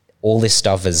just all this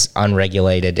stuff is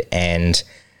unregulated, and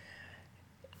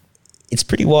it's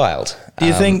pretty wild. Do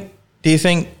you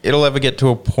think it'll ever get to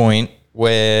a point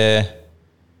where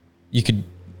you could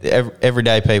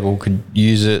everyday people could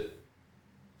use it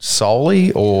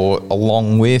solely or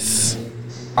along with?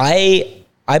 I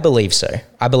believe so.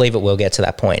 I believe it will get to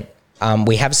that point.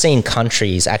 We have seen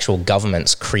countries, actual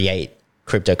governments, create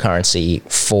cryptocurrency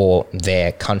for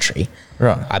their country.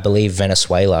 Right. I believe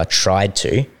Venezuela tried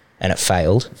to, and it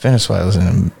failed. Venezuela's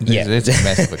it's a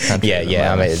mess of a country.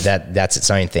 Yeah. I mean, that's its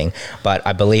own thing. But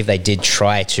I believe they did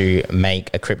try to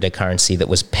make a cryptocurrency that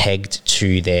was pegged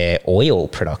to their oil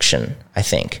production, I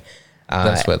think.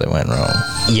 That's where they went wrong.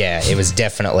 Yeah, it was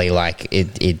definitely like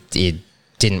it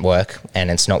didn't work,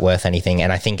 and it's not worth anything.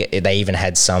 And I think they even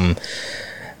had some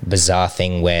bizarre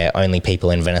thing where only people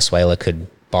in Venezuela could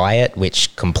buy it,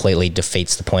 which completely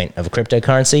defeats the point of a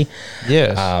cryptocurrency.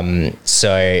 Yes.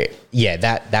 So yeah,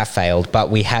 that failed. But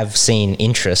we have seen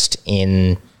interest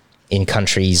in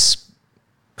countries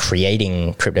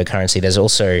creating cryptocurrency. There's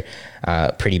also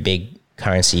pretty big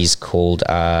currencies called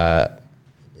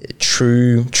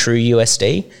True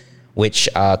USD, which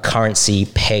are currency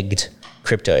pegged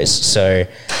cryptos. So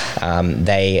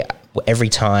they every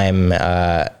time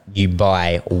you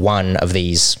buy one of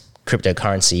these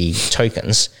cryptocurrency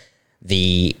tokens,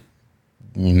 the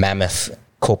mammoth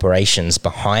corporations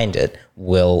behind it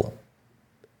will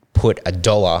put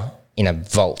 $1 in a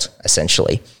vault,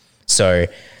 essentially. So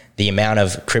the amount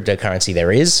of cryptocurrency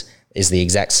there is the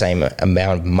exact same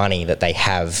amount of money that they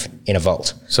have in a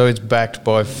vault. So it's backed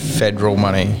by federal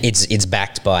money. It's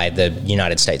backed by the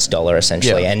United States dollar,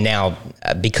 essentially. Yeah. And now,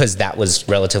 because that was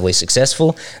relatively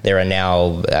successful, there are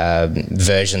now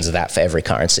versions of that for every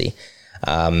currency.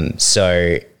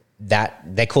 So that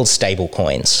they're called stable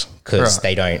coins because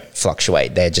they don't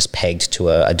fluctuate. They're just pegged to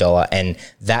a dollar, and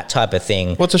that type of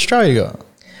thing. What's Australia got?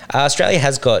 Australia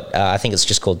has got, I think it's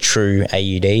just called True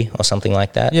AUD or something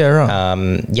like that. Yeah,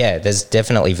 right. Yeah, there's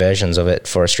definitely versions of it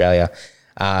for Australia.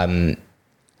 A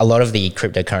lot of the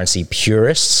cryptocurrency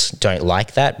purists don't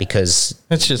like that because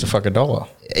it's just a fucking dollar.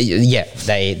 Yeah,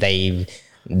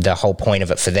 the whole point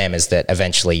of it for them is that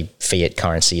eventually fiat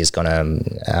currency is going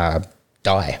to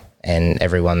die and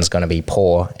everyone's going to be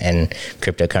poor and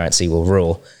cryptocurrency will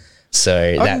rule.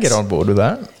 So I can get on board with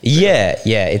that. Yeah,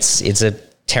 it's a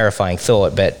terrifying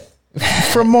thought, but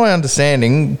from my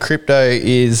understanding, crypto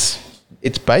it's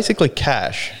basically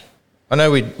cash. I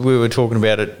know we were talking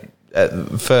about it at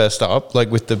first up, like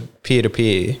with the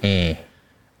peer-to-peer.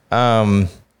 I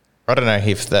don't know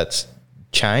if that's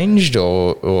changed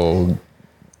or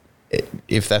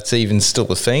if that's even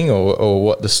still a thing or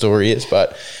what the story is,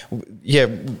 but yeah,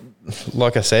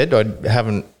 like I said, I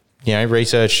haven't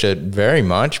researched it very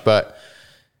much, but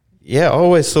yeah, I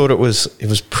always thought it was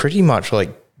pretty much like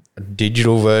a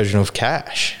digital version of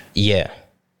cash. Yeah.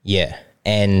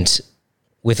 And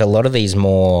with a lot of these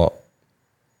more,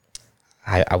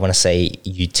 I want to say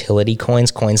utility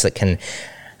coins that can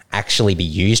actually be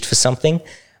used for something,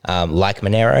 like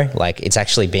Monero, like it's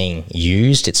actually being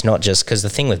used. It's not just because the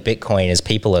thing with Bitcoin is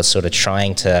people are sort of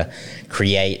trying to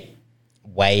create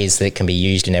ways that it can be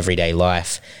used in everyday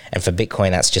life. And for Bitcoin,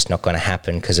 that's just not going to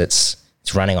happen because it's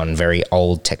running on very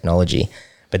old technology.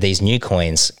 But these new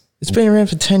coins, it's been around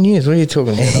for 10 years. What are you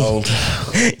talking about, old?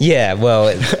 Yeah,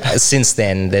 well, since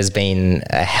then, there's been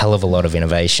a hell of a lot of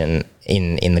innovation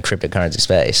in the cryptocurrency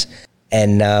space.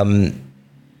 And,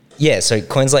 so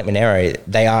coins like Monero,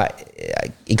 they are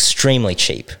extremely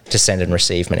cheap to send and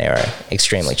receive Monero.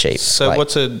 Extremely cheap. So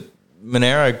what's a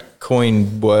Monero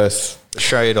coin worth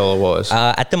Australia dollar wise?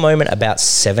 At the moment, about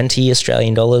 70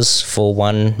 Australian dollars for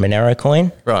one Monero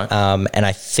coin. Right. And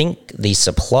I think the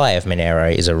supply of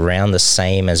Monero is around the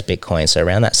same as Bitcoin, so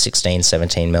around that 16,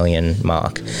 17 million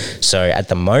mark. So at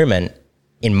the moment,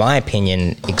 in my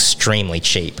opinion, extremely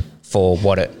cheap for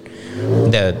what I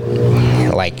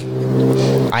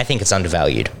think it's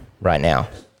undervalued right now.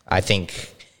 I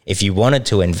think if you wanted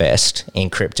to invest in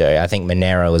crypto, I think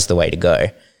Monero is the way to go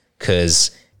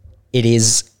because it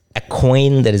is a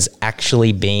coin that is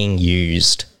actually being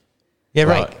used. Yeah,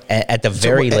 right. At the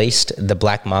very least, the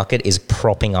black market is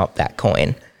propping up that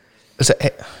coin. So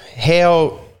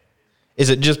how is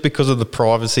it just because of the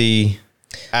privacy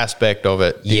aspect of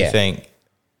it, do you think,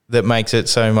 that makes it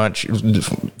so much,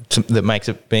 that makes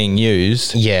it being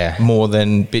used more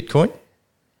than Bitcoin?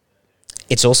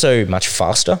 It's also much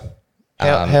faster.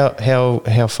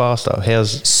 How faster?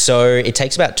 So it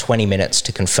takes about 20 minutes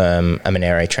to confirm a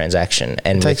Monero transaction,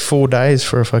 and it takes 4 days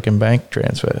for a fucking bank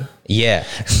transfer. Yeah.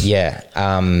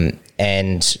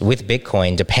 And with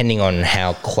Bitcoin, depending on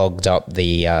how clogged up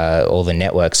the all the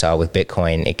networks are with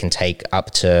Bitcoin, it can take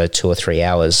up to 2 or 3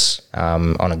 hours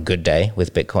on a good day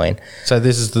with Bitcoin. So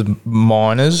this is the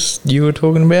miners you were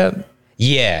talking about?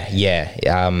 Yeah.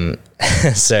 I'm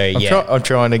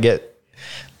trying to get.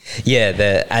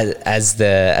 Yeah,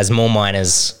 as more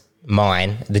miners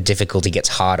mine, the difficulty gets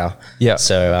harder. Yeah.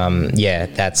 So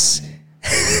that's.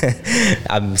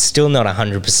 I'm still not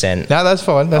 100%. No, that's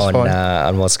fine. That's fine.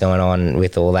 On what's going on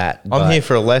with all that. I'm here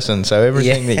for a lesson, so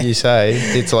everything that you say,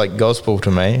 it's like gospel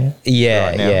to me. Yeah,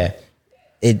 right now.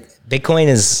 Bitcoin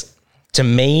is, to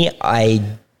me, I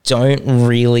don't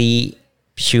really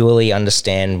purely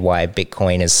understand why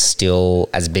Bitcoin is still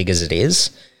as big as it is.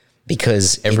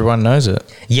 because Everyone knows it.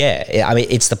 yeah, I mean,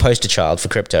 it's the poster child for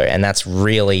crypto, and that's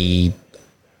really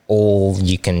all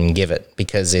you can give it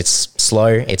because it's slow,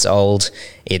 it's old,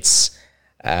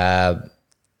 I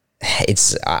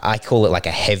call it like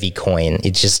a heavy coin.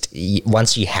 It just,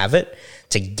 once you have it,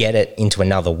 to get it into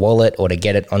another wallet or to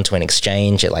get it onto an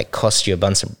exchange, it like costs you a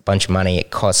bunch of money. It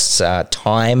costs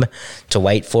time to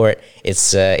wait for it.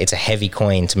 It's a heavy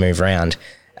coin to move around.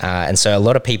 And so a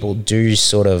lot of people do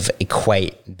sort of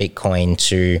equate Bitcoin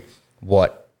to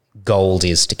what gold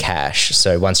is to cash.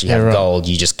 So once you have gold,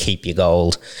 you just keep your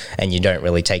gold and you don't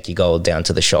really take your gold down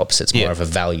to the shops. It's more of a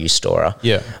value storer.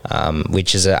 Yeah.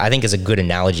 Which is, I think is a good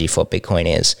analogy for what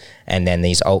Bitcoin is. And then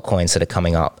these altcoins that are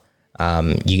coming up,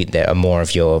 there are more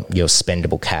of your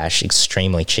spendable cash,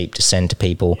 extremely cheap to send to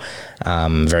people,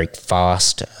 very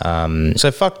fast.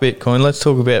 So fuck Bitcoin. Let's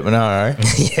talk about Monero.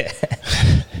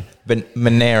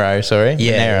 Monero, sorry.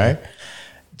 Yeah. Monero.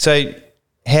 So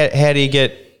how do you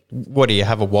get? What do you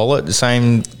have a wallet? The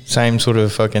same sort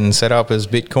of fucking setup as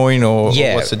Bitcoin, or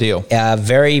what's the deal?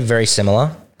 Very, very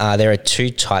similar. There are two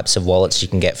types of wallets you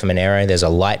can get from Monero. There's a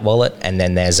light wallet, and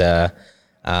then there's a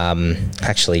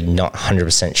actually not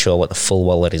 100% sure what the full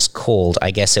wallet is called.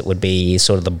 I guess it would be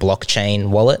sort of the blockchain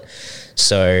wallet.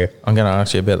 So I'm going to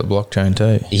ask you about the blockchain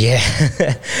too. Yeah.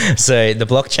 So the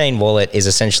blockchain wallet is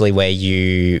essentially where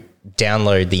you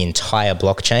download the entire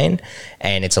blockchain,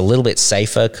 and it's a little bit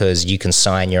safer because you can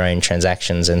sign your own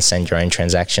transactions and send your own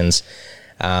transactions.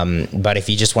 But if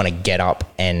you just want to get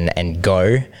up and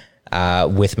go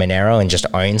with Monero and just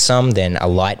own some, then a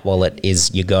light wallet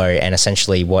is your go. And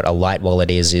essentially what a light wallet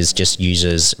is just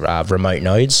uses remote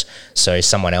nodes. So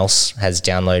someone else has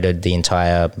downloaded the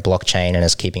entire blockchain and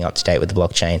is keeping up to date with the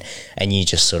blockchain, and you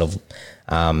just sort of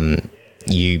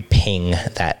you ping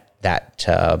that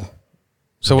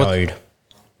node.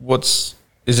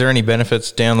 Is there any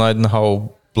benefits downloading the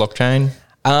whole blockchain?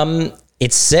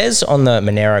 It says on the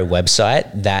Monero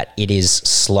website that it is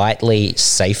slightly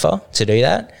safer to do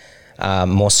that.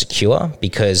 More secure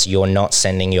because you're not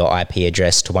sending your IP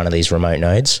address to one of these remote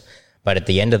nodes. But at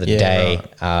the end of the day,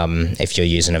 if you're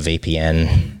using a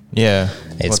VPN,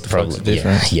 it's probably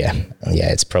different. Yeah,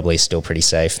 it's probably still pretty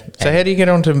safe. So how do you get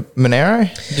onto Monero?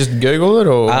 Just Google it,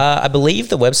 or I believe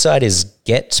the website is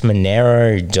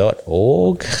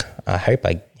getmonero.org. I hope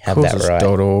I have that right.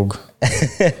 .org.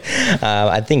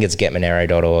 I think it's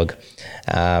getmonero.org.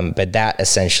 But that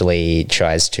essentially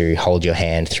tries to hold your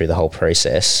hand through the whole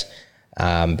process.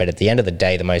 But at the end of the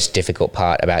day, the most difficult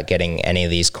part about getting any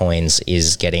of these coins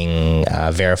is getting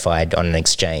verified on an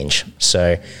exchange.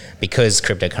 So because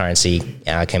cryptocurrency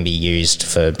can be used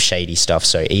for shady stuff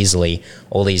so easily,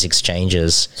 all these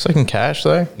exchanges... So you can cash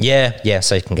though? Yeah,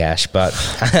 so you can cash. But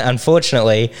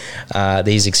unfortunately,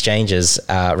 these exchanges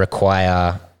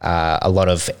require... a lot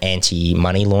of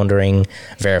anti-money laundering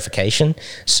verification.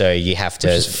 So you have to...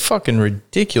 Which is fucking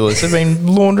ridiculous. They've been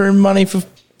laundering money for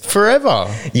forever.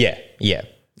 Yeah.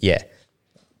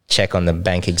 Check on the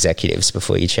bank executives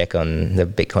before you check on the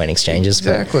Bitcoin exchanges.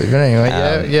 Exactly. But anyway,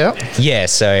 Yeah,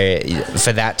 so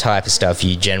for that type of stuff,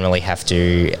 you generally have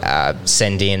to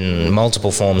send in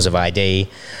multiple forms of ID.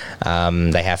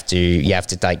 You have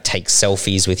to like take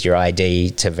selfies with your ID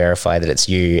to verify that it's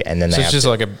you, and then it's just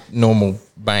like a normal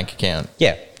bank account.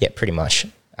 Yeah, pretty much,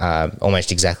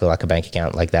 almost exactly like a bank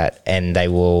account like that, and they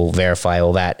will verify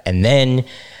all that, and then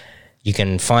you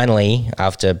can finally,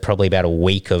 after probably about a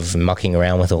week of mucking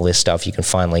around with all this stuff, you can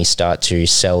finally start to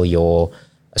sell your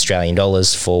Australian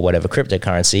dollars for whatever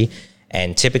cryptocurrency,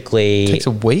 and typically it takes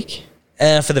a week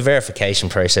for the verification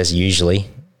process. Usually,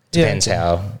 depends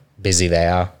how busy they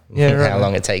are. How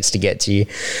long it takes to get to you.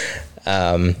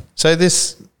 So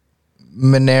this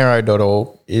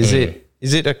Monero.org, is it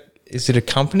a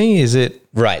company? Is it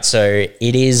right? So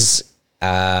it is.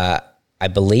 I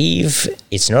believe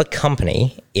it's not a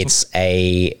company. It's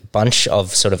a bunch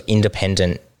of sort of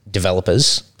independent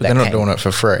developers. But they're not doing it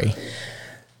for free.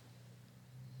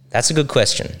 That's a good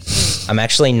question. I'm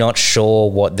actually not sure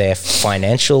what their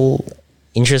financial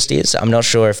interest is. I'm not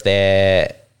sure if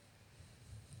they're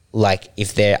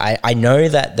I know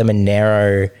that the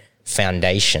Monero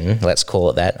Foundation, let's call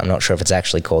it that, I'm not sure if it's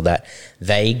actually called that,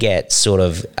 they get sort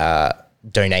of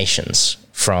donations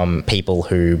from people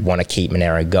who want to keep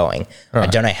Monero going. Right. I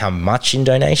don't know how much in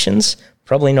donations,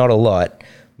 probably not a lot,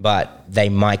 but they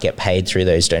might get paid through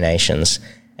those donations.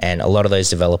 And a lot of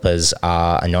those developers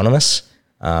are anonymous,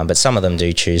 but some of them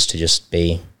do choose to just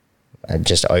be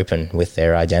just open with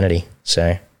their identity.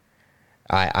 So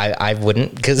I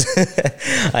wouldn't, because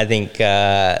I think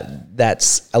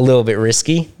that's a little bit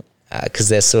risky, because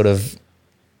they're sort of,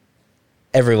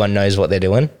 everyone knows what they're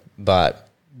doing, but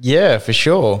Yeah, for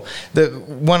sure.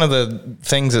 One of the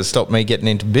things that stopped me getting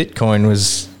into Bitcoin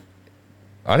was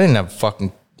I didn't have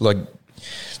fucking, like,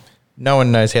 no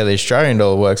one knows how the Australian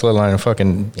dollar works, let alone a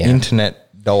fucking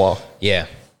internet dollar. Yeah.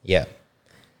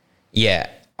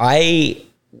 I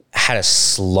had a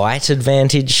slight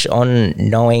advantage on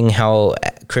knowing how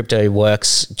crypto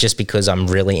works just because I'm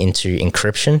really into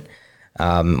encryption,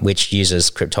 which uses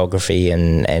cryptography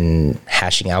and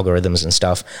hashing algorithms and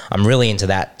stuff. I'm really into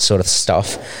that sort of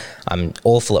stuff. I'm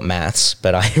awful at maths,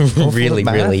 but I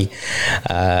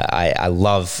I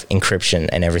love encryption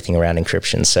and everything around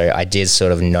encryption. So I did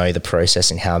sort of know the process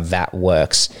and how that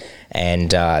works.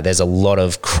 And there's a lot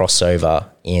of crossover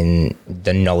in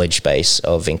the knowledge base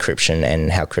of encryption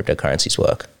and how cryptocurrencies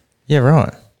work. Yeah,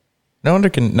 right. No one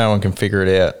can figure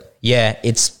it out. Yeah,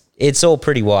 it's all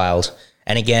pretty wild.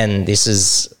 And again, this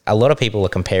is a lot of people are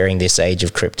comparing this age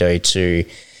of crypto to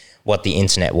what the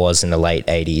internet was in the late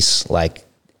 80s. Like,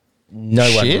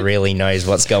 no one really knows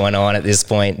what's going on at this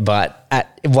point, but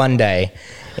one day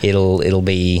it'll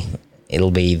be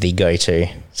the go-to.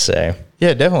 So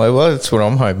yeah, definitely. Well, that's what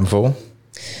I'm hoping for.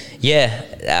 Yeah,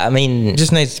 I mean, it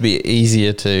just needs to be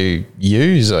easier to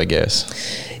use, I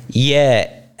guess.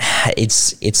 Yeah,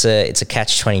 it's a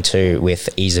catch-22 with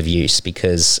ease of use,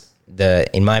 because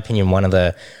in my opinion, one of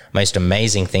the most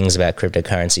amazing things about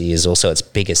cryptocurrency is also its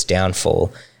biggest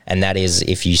downfall. And that is,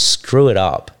 if you screw it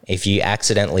up, if you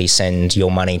accidentally send your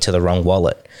money to the wrong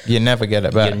wallet, you never get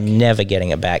it back. You're never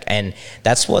getting it back. And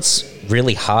that's what's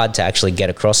really hard to actually get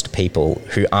across to people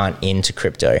who aren't into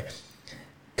crypto.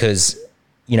 Because,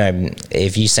 you know,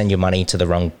 if you send your money to the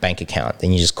wrong bank account,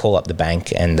 then you just call up the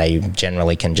bank and they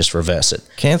generally can just reverse it.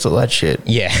 Cancel that shit.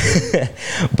 Yeah.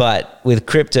 But with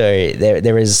crypto,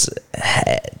 there is...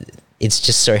 It's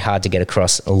just so hard to get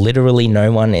across. Literally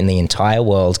no one in the entire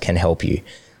world can help you.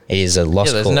 It is a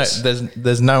lost cause.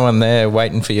 There's no one there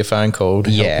waiting for your phone call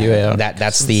to help you out.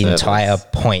 That's the entire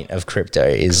point of crypto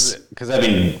is... Because they've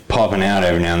been popping out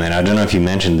every now and then. I don't know if you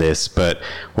mentioned this, but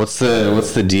what's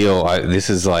the deal? This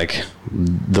is like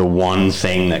the one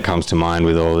thing that comes to mind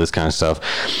with all this kind of stuff.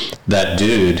 That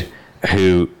dude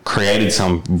who created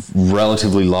some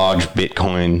relatively large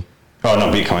cryptocurrency,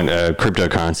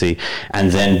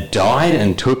 and then died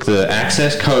and took the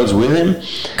access codes with him.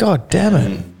 God damn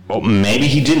it. Well, maybe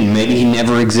he didn't. Maybe he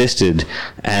never existed.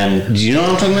 And do you know what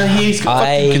I'm talking about here? He's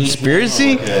fucking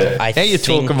conspiracy? Now you're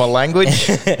talking my language.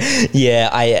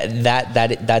 Yeah,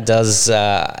 that does.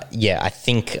 I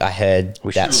think I heard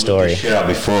that story. We should have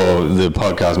looked this shit up before the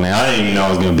podcast, man. I didn't even know I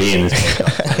was going to be in this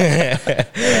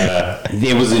podcast.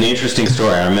 It was an interesting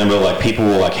story. I remember, like, people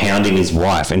were like hounding his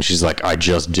wife, and she's like, "I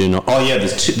just do not." Oh yeah,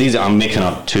 these. I'm mixing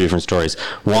up two different stories.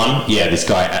 One, yeah, this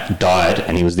guy died,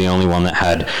 and he was the only one that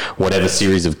had whatever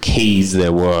series of keys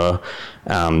there were,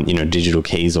 digital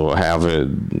keys or however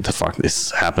the fuck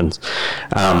this happens.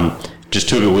 Just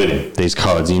took it with him, these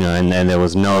codes, and then there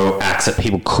was no access.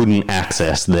 People couldn't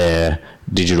access their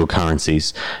digital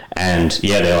currencies. And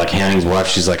yeah, they're like hounding his wife.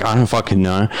 She's like, I don't fucking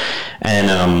know.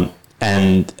 And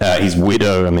his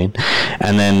widow,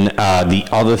 And then the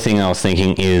other thing I was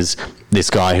thinking is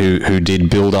this guy who did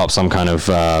build up some kind of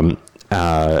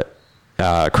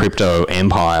crypto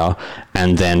empire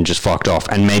and then just fucked off.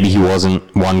 And maybe he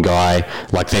wasn't one guy,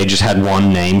 like they just had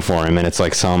one name for him and it's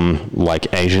like some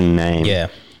like Asian name. Yeah.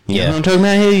 You know what I'm talking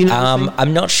about here?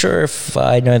 I'm not sure if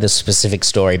I know the specific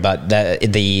story, but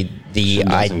the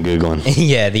Googling.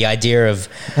 Yeah, the idea of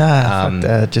fuck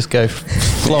that. Just go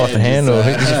fly off the handle.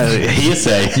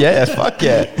 Hearsay. Yeah, fuck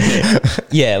yeah.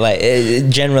 Yeah, like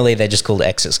generally they're just called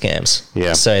exit scams.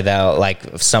 Yeah. So they'll like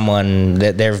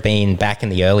there have been back in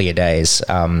the earlier days,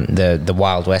 the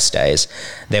Wild West days,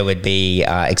 there would be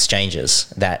exchanges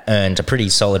that earned a pretty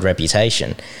solid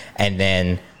reputation, and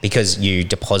then because you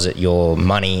deposit your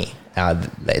money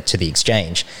to the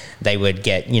exchange, they would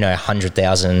get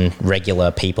 100,000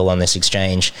 regular people on this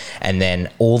exchange, and then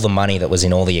all the money that was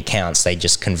in all the accounts they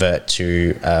just convert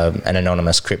to an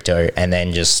anonymous crypto and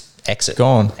then just exit.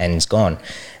 Gone. And it's gone.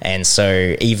 And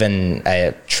so even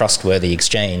a trustworthy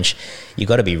exchange, you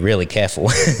got to be really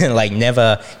careful. Like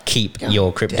never keep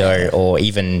your crypto or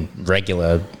even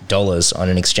regular dollars on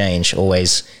an exchange.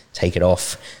 Always take it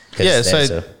off. Yeah,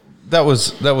 so that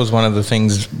was one of the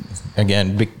things.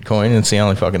 Again, Bitcoin, it's the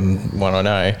only fucking one I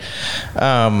know.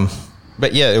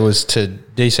 But yeah, it was to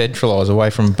decentralize away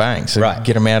from banks, right?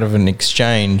 Get them out of an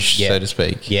exchange, so to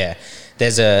speak. Yeah,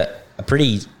 there's a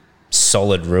pretty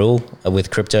solid rule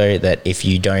with crypto that if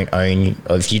you don't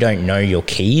know your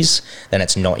keys, then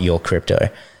it's not your crypto.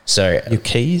 So your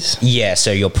keys? Yeah,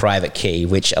 so your private key,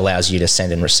 which allows you to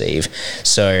send and receive.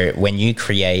 So when you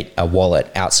create a wallet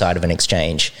outside of an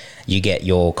exchange, you get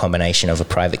your combination of a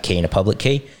private key and a public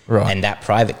key. Right. And that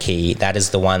private key, that is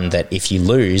the one that if you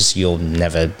lose, you'll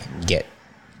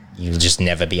just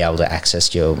never be able to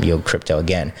access your crypto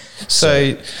again.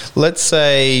 So let's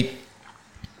say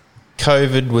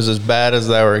COVID was as bad as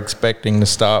they were expecting to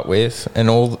start with, and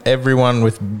everyone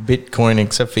with Bitcoin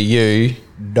except for you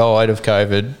died of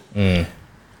COVID.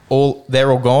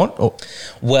 They're all gone.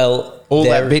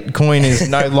 That Bitcoin is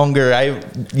no longer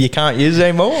you can't use it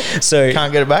anymore. So you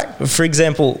can't get it back. For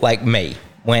example, like me,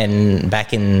 when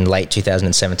back in late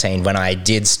 2017, when I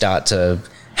did start to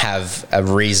have a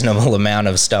reasonable amount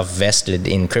of stuff vested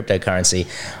in cryptocurrency,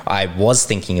 I was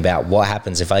thinking about what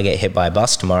happens if I get hit by a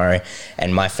bus tomorrow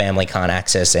and my family can't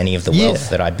access any of the wealth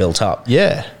that I built up.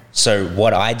 Yeah. So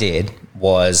what I did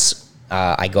was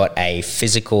I got a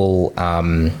physical,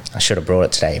 I should have brought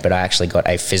it today, but I actually got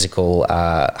a physical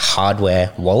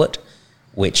hardware wallet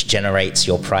which generates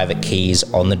your private keys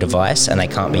on the device, and they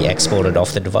can't be exported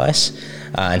off the device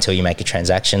until you make a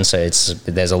transaction. So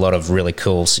there's a lot of really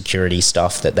cool security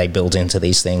stuff that they build into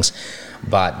these things.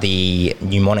 But the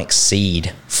mnemonic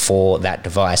seed for that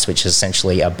device, which is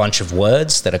essentially a bunch of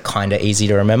words that are kind of easy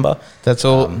to remember. That's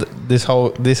all. This whole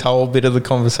bit of the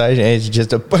conversation is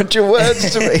just a bunch of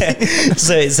words to me.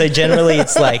 So generally,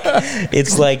 it's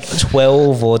like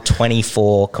 12 or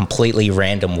 24 completely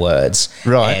random words,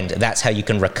 right? And that's how you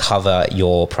can recover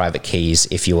your private keys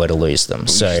if you were to lose them.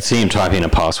 So see him type in a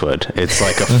password. It's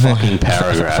like a fucking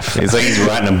paragraph. It's like he's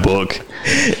writing a book.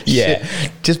 Yeah,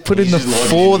 just put in the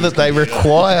 4 that they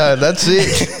require. That's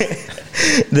it.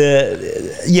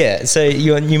 So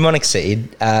your mnemonic seed.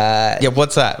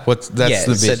 What's that? That's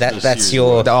the bit. So that's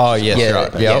your. Oh yes,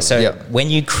 right. Yeah. So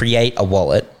when you create a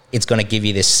wallet, it's going to give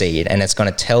you this seed, and it's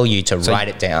going to tell you to write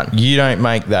it down. You don't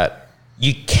make that.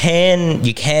 You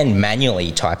can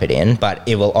manually type it in, but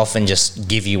it will often just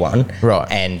give you one. Right.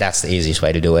 And that's the easiest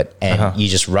way to do it. And you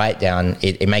just write down,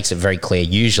 it makes it very clear.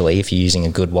 Usually, if you're using a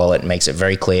good wallet, it makes it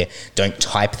very clear. Don't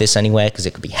type this anywhere because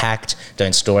it could be hacked.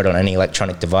 Don't store it on any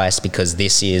electronic device, because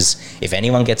this is, if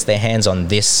anyone gets their hands on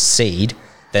this seed,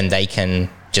 then they can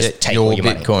just take all your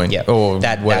Bitcoin money. Yeah. Or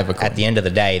whatever. At the end of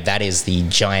the day, that is the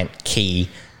giant key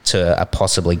to a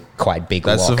possibly quite big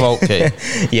lock. That's the vault key.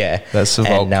 Yeah. That's the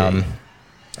vault key.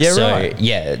 Yeah, so, right.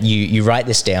 Yeah, you write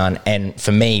this down, and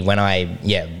for me,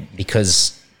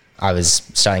 because I was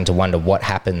starting to wonder what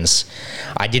happens,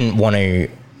 I didn't want to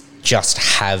just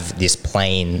have this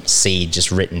plain seed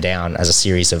just written down as a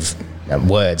series of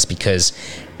words, because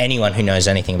anyone who knows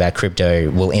anything about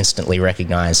crypto will instantly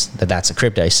recognize that that's a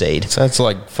crypto seed. So that's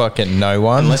like fucking no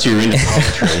one. Unless you're into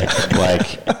poetry,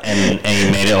 and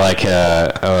you made it like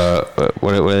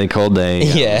what are they called?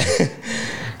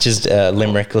 Just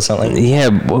limerick or something. Yeah,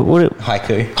 what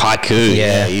haiku. Haiku.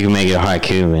 Yeah, you can make it a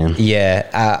haiku, man. Yeah,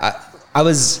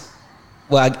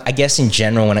 I guess in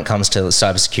general, when it comes to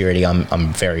cybersecurity,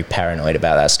 I'm very paranoid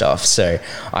about that stuff. So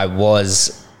I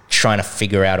was trying to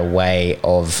figure out a way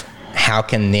of how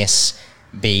can this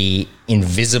be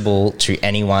invisible to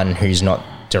anyone who's not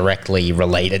directly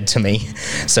related to me.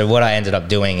 So what I ended up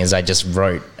doing is I just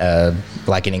wrote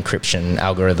like an encryption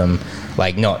algorithm,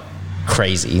 like not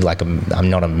crazy, like I'm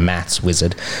not a maths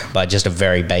wizard, but just a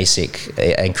very basic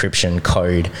encryption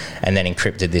code, and then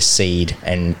encrypted this seed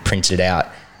and printed it out,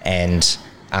 and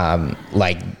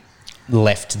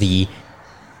left the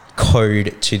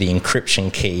code to the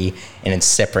encryption key in a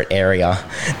separate area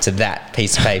to that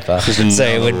piece of paper. So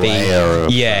it would be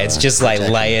it's just like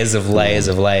layers of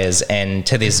layers, and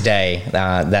to this day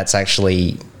that's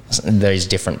actually, those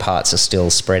different parts are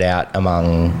still spread out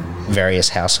among various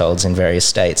households in various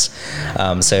states.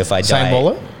 So if I die... Same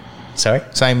wallet? Sorry?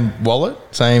 Same wallet?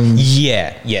 Same...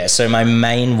 Yeah. So my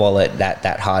main wallet,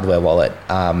 that hardware wallet,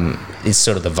 is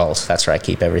sort of the vault. That's where I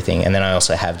keep everything. And then I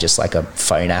also have just like a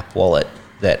phone app wallet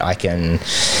that I can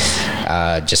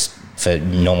just for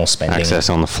normal spending. Access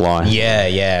on the fly.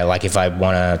 Yeah. Like if I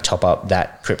want to top up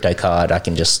that crypto card, I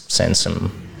can just send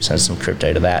some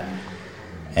crypto to that.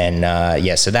 And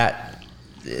so that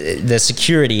the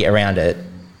security around it,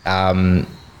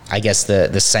 I guess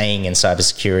the saying in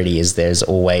cybersecurity is there's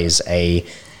always a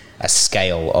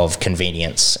scale of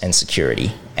convenience and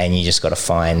security, and you just got to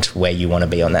find where you want to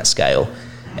be on that scale.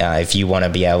 If you want to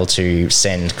be able to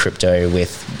send crypto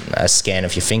with a scan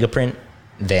of your fingerprint,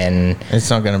 then it's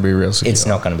not going to be real secure. It's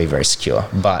not going to be very secure,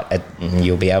 but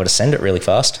you'll be able to send it really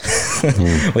fast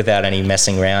without any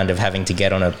messing around of having to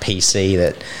get on a PC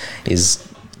that is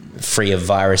free of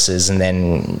viruses and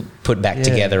then put back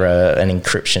together an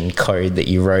encryption code that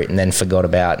you wrote and then forgot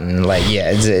about, and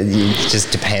it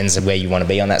just depends on where you want to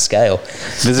be on that scale.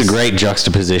 There's a great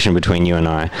juxtaposition between you and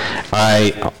I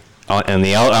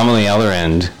I'm on the other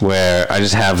end where I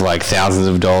just have like thousands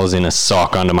of dollars in a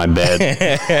sock under my bed.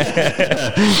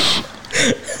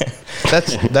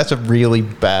 That's a really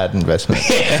bad investment.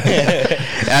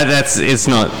 It's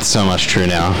not so much true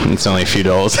now. It's only a few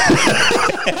dollars.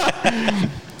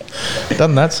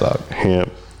 Doesn't that suck? Yeah.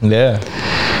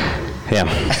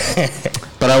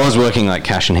 But I was working like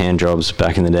cash in hand jobs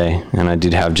back in the day, and I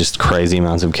did have just crazy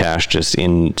amounts of cash just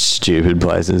in stupid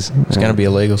places. It's going to be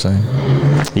illegal soon.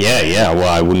 Yeah. Well,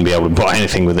 I wouldn't be able to buy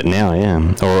anything with it now.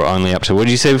 Yeah, or only up to, what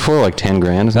did you say before? Like 10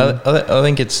 grand or something? I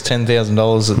think it's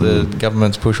 $10,000 that the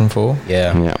government's pushing for.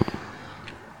 Yeah.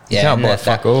 You can't buy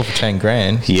fuck all for 10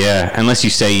 grand. Yeah, unless you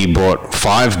say you bought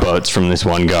 5 boats from this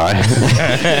one guy.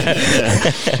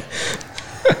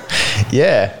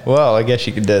 Yeah, well, I guess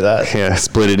you could do that. Yeah,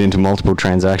 split it into multiple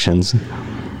transactions.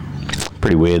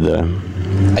 Pretty weird, though.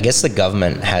 I guess the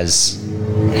government has...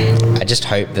 I just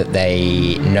hope that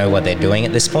they know what they're doing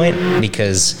at this point,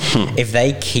 because if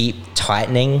they keep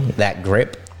tightening that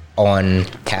grip on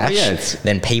cash,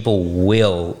 then people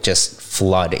will just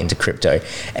flood into crypto.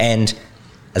 And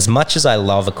as much as I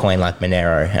love a coin like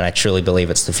Monero, and I truly believe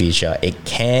it's the future, it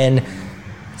can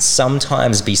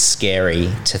sometimes be scary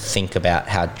to think about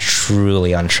how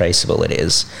truly untraceable it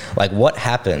is. Like, what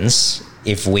happens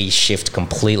if we shift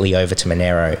completely over to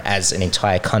Monero as an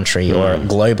entire country or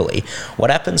globally? What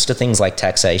happens to things like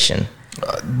taxation?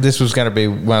 This was going to be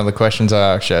one of the questions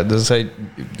I asked you.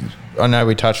 I know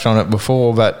we touched on it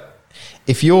before, but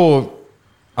if you're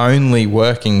only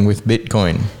working with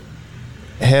Bitcoin,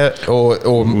 or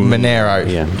Monero,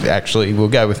 actually, we'll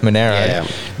go with Monero.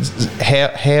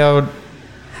 How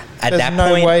at there's that no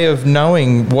point, way of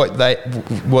knowing what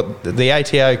the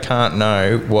ATO can't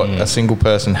know what a single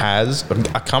person has, but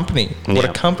a company, what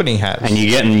a company has. And you're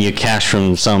getting your cash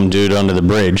from some dude under the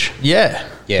bridge. Yeah.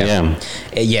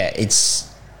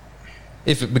 It's,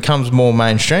 if it becomes more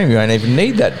mainstream, you won't even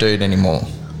need that dude anymore.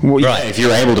 Well, right. If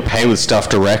you're able to pay with stuff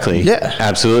directly. Yeah.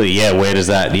 Absolutely. Yeah. Where does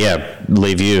that,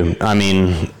 leave you? I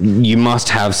mean, you must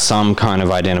have some kind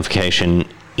of identification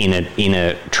in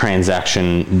a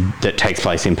transaction that takes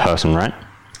place in person, right?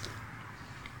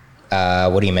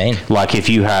 what do you mean? Like if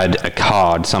you had a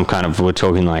card, some kind of, we're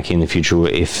talking like in the future,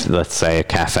 if let's say a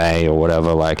cafe or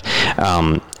whatever, like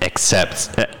accepts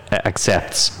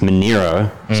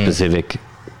Monero specific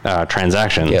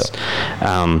transactions,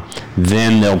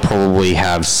 then they'll probably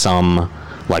have some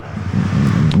like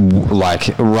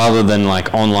rather than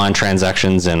like online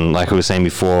transactions and like we were saying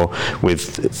before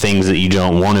with things that you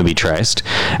don't want to be traced,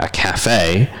 a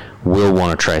cafe will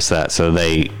want to trace that, so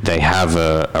they have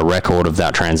a record of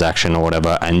that transaction or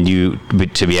whatever, and you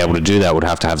to be able to do that would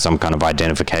have to have some kind of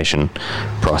identification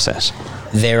process.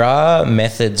 There are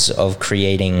methods of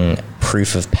creating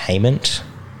proof of payment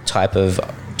type of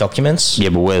documents. Yeah,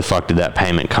 but where the fuck did that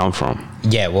payment come from?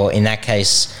 Yeah, well, in that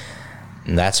case,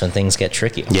 that's when things get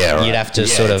tricky. Yeah, right. You'd have to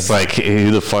sort of... It's like,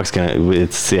 who the fuck's going to...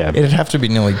 It's, yeah. It'd have to be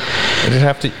nearly...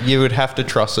 You would have to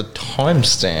trust a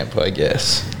timestamp, I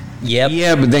guess. Yep.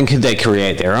 Yeah, but then could they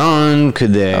create their own?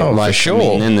 Could they... Oh, for sure. I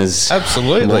mean, then there's...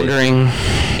 Absolutely. Laundering.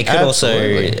 It could also...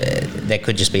 there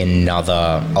could just be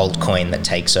another altcoin that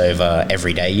takes over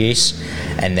everyday use,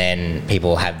 and then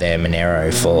people have their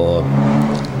Monero for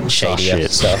shadier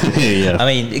stuff. Yeah. I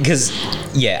mean, because...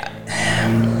 Yeah.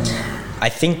 I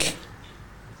think...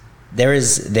 There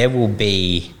will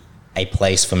be a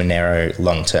place for Monero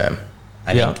long term.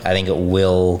 I think it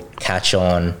will catch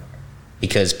on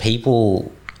because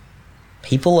people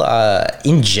are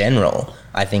in general,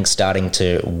 I think, starting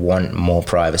to want more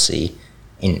privacy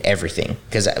in everything,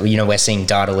 because we're seeing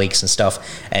data leaks and stuff,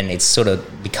 and it's sort of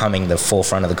becoming the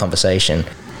forefront of the conversation.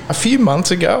 A few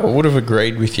months ago, I would have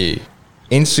agreed with you.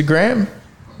 Instagram,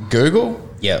 Google.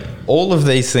 Yeah. All of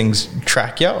these things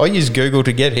track you. I use Google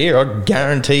to get here. I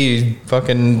guarantee you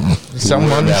fucking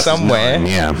someone somewhere.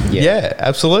 Yeah,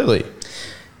 absolutely.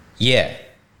 Yeah.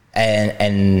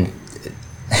 And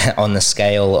on the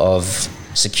scale of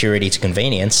security to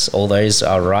convenience, all those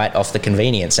are right off the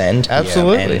convenience end.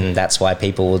 Absolutely. And that's why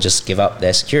people will just give up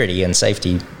their security and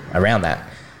safety around that.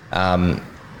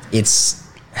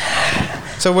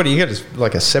 So what do you got?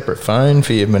 Like a separate phone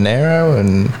for your Monero?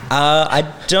 And I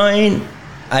don't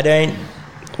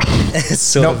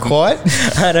not quite.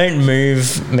 I don't move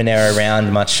Monero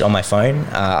around much on my phone.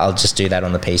 I'll just do that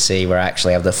on the PC where I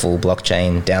actually have the full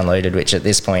blockchain downloaded, which at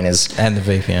this point is... And the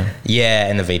VPN. Yeah,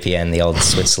 and the VPN, the old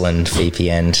Switzerland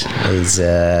VPN is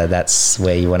that's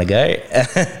where you want to go.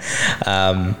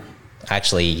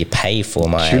 Actually, you pay for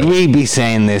my... Should we be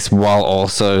saying this while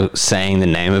also saying the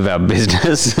name of our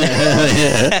business?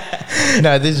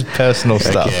 No, this is personal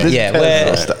stuff. Okay. This is Yeah,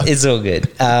 personal stuff. it's all good.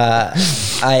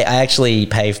 I actually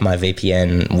pay for my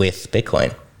VPN with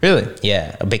Bitcoin. Really?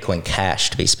 Yeah, a Bitcoin Cash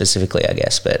to be specifically, I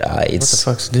guess. But What the it's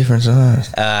fuck's the difference in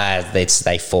those?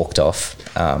 they forked off,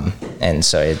 and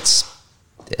so it's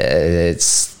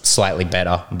slightly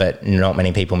better, but not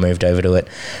many people moved over to it.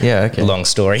 Yeah, okay. Long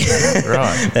story.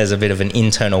 Right. There's a bit of an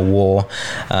internal war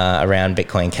around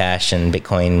Bitcoin Cash and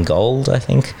Bitcoin Gold, I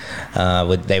think.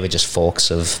 They were just forks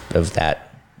of that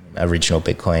original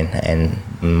Bitcoin, and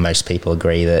most people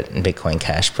agree that Bitcoin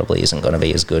Cash probably isn't going to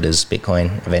be as good as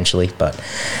Bitcoin eventually. But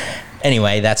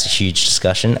anyway, that's a huge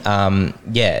discussion.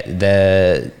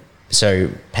 So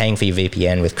paying for your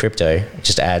VPN with crypto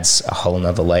just adds a whole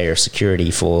nother layer of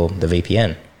security for the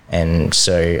VPN. And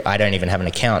so I don't even have an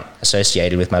account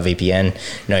associated with my VPN,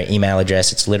 no email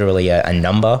address. It's literally a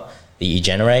number that you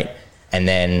generate. And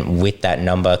then with that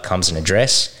number comes an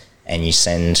address, and you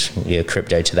send your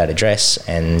crypto to that address,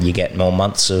 and you get more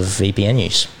months of VPN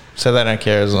use. So they don't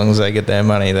care as long as they get their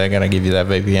money, they're going to give you that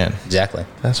VPN. Exactly.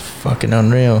 That's fucking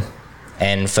unreal.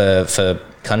 And for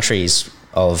countries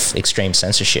of extreme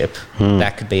censorship,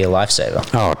 that could be a lifesaver.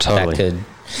 Oh, totally.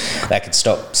 That could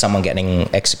stop someone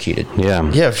getting executed. Yeah.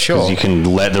 Yeah, for sure. 'Cause you can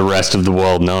let the rest of the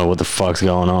world know what the fuck's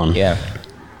going on. Yeah.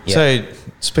 So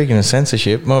speaking of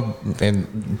censorship,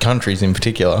 and countries in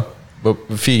particular, but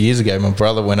a few years ago, my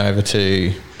brother went over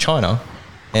to China,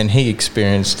 and he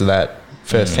experienced that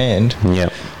firsthand. Yeah.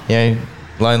 You know,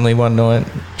 lonely one night,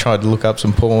 tried to look up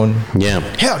some porn. Yeah.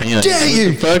 How Yeah. dare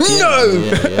you? Fuck yeah. No!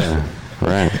 Yeah.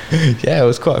 Right. Yeah, it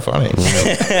was quite funny.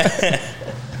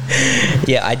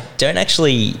 Yeah, I don't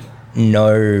actually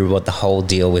know what the whole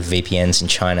deal with VPNs in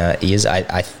China is.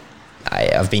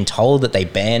 I've been told that they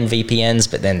ban VPNs,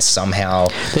 but then somehow,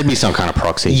 There'd be some kind of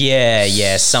proxy.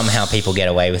 yeah, somehow people get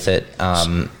away with it.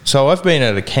 So I've been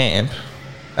at a camp,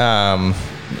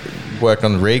 worked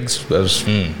on the rigs. I was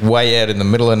way out in the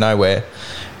middle of nowhere,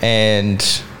 and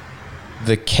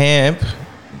the camp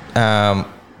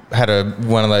had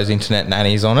one of those internet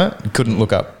nannies on it. Couldn't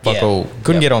look up fuck Yeah. all.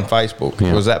 Couldn't Yep. get on Facebook.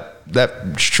 It was that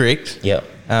strict. Yep.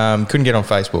 Couldn't get on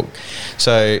Facebook.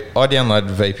 So I downloaded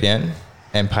a VPN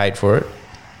and paid for it,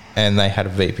 and they had a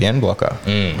VPN blocker.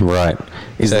 Right.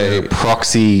 Is So- there a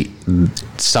proxy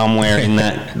somewhere in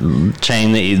that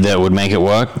chain that would make it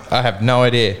work? I have no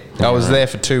idea. I was there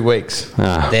for 2 weeks.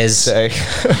 There's So,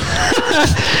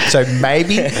 so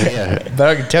maybe, but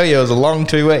I can tell you it was a long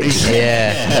 2 weeks.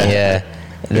 yeah.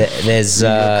 There's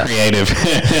Creative.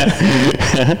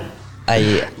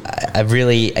 I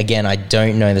really, again, I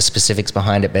don't know the specifics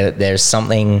behind it, but there's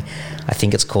something, I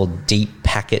think it's called deep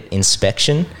packet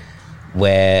inspection,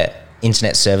 where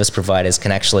internet service providers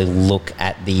can actually look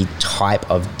at the type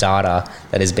of data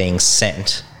that is being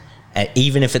sent, and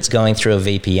even if it's going through a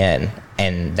VPN,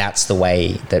 and that's the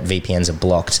way that VPNs are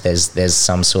blocked. There's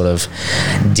some sort of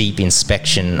deep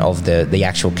inspection of the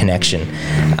actual connection,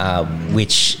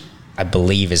 which I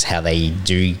believe is how they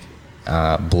do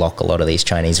block a lot of these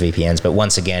Chinese VPNs. But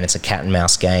once again, it's a cat and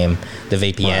mouse game. The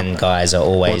VPN guys are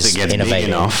always Once it gets big innovating.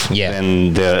 enough, Yeah.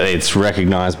 then it's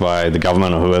recognized by the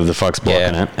government or whoever the fuck's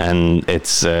blocking Yeah. it, and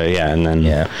it's and then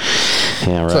Yeah.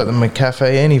 right. It's like the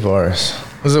McAfee antivirus.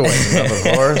 There's always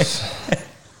another virus.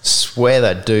 Swear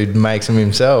that dude makes them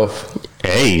himself.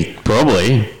 Hey,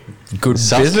 probably. Good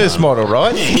Some business time. model,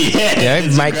 right? Yeah, You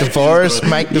know, make the virus,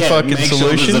 make the fucking make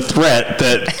solution. Sure there's a threat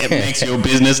that it makes your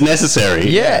business necessary.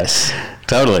 Yes.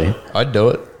 Totally. I'd do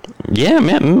it. Yeah,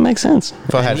 man, makes sense.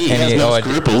 If I had He has any no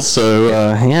idea, scruples, so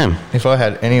yeah. if I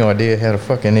had any idea how to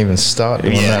fucking even start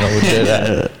doing that, I would do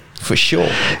that for sure.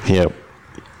 Yep.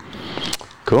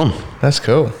 Cool. That's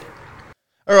cool.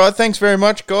 All right, thanks very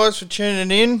much, guys, for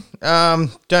tuning in.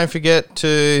 Don't forget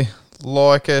to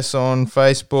like us on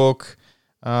Facebook,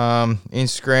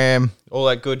 Instagram, all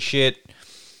that good shit.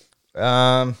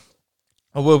 I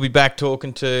will be back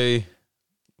talking to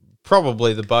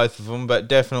probably the both of them, but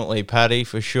definitely Paddy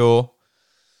for sure.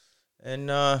 And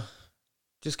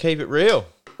just keep it real.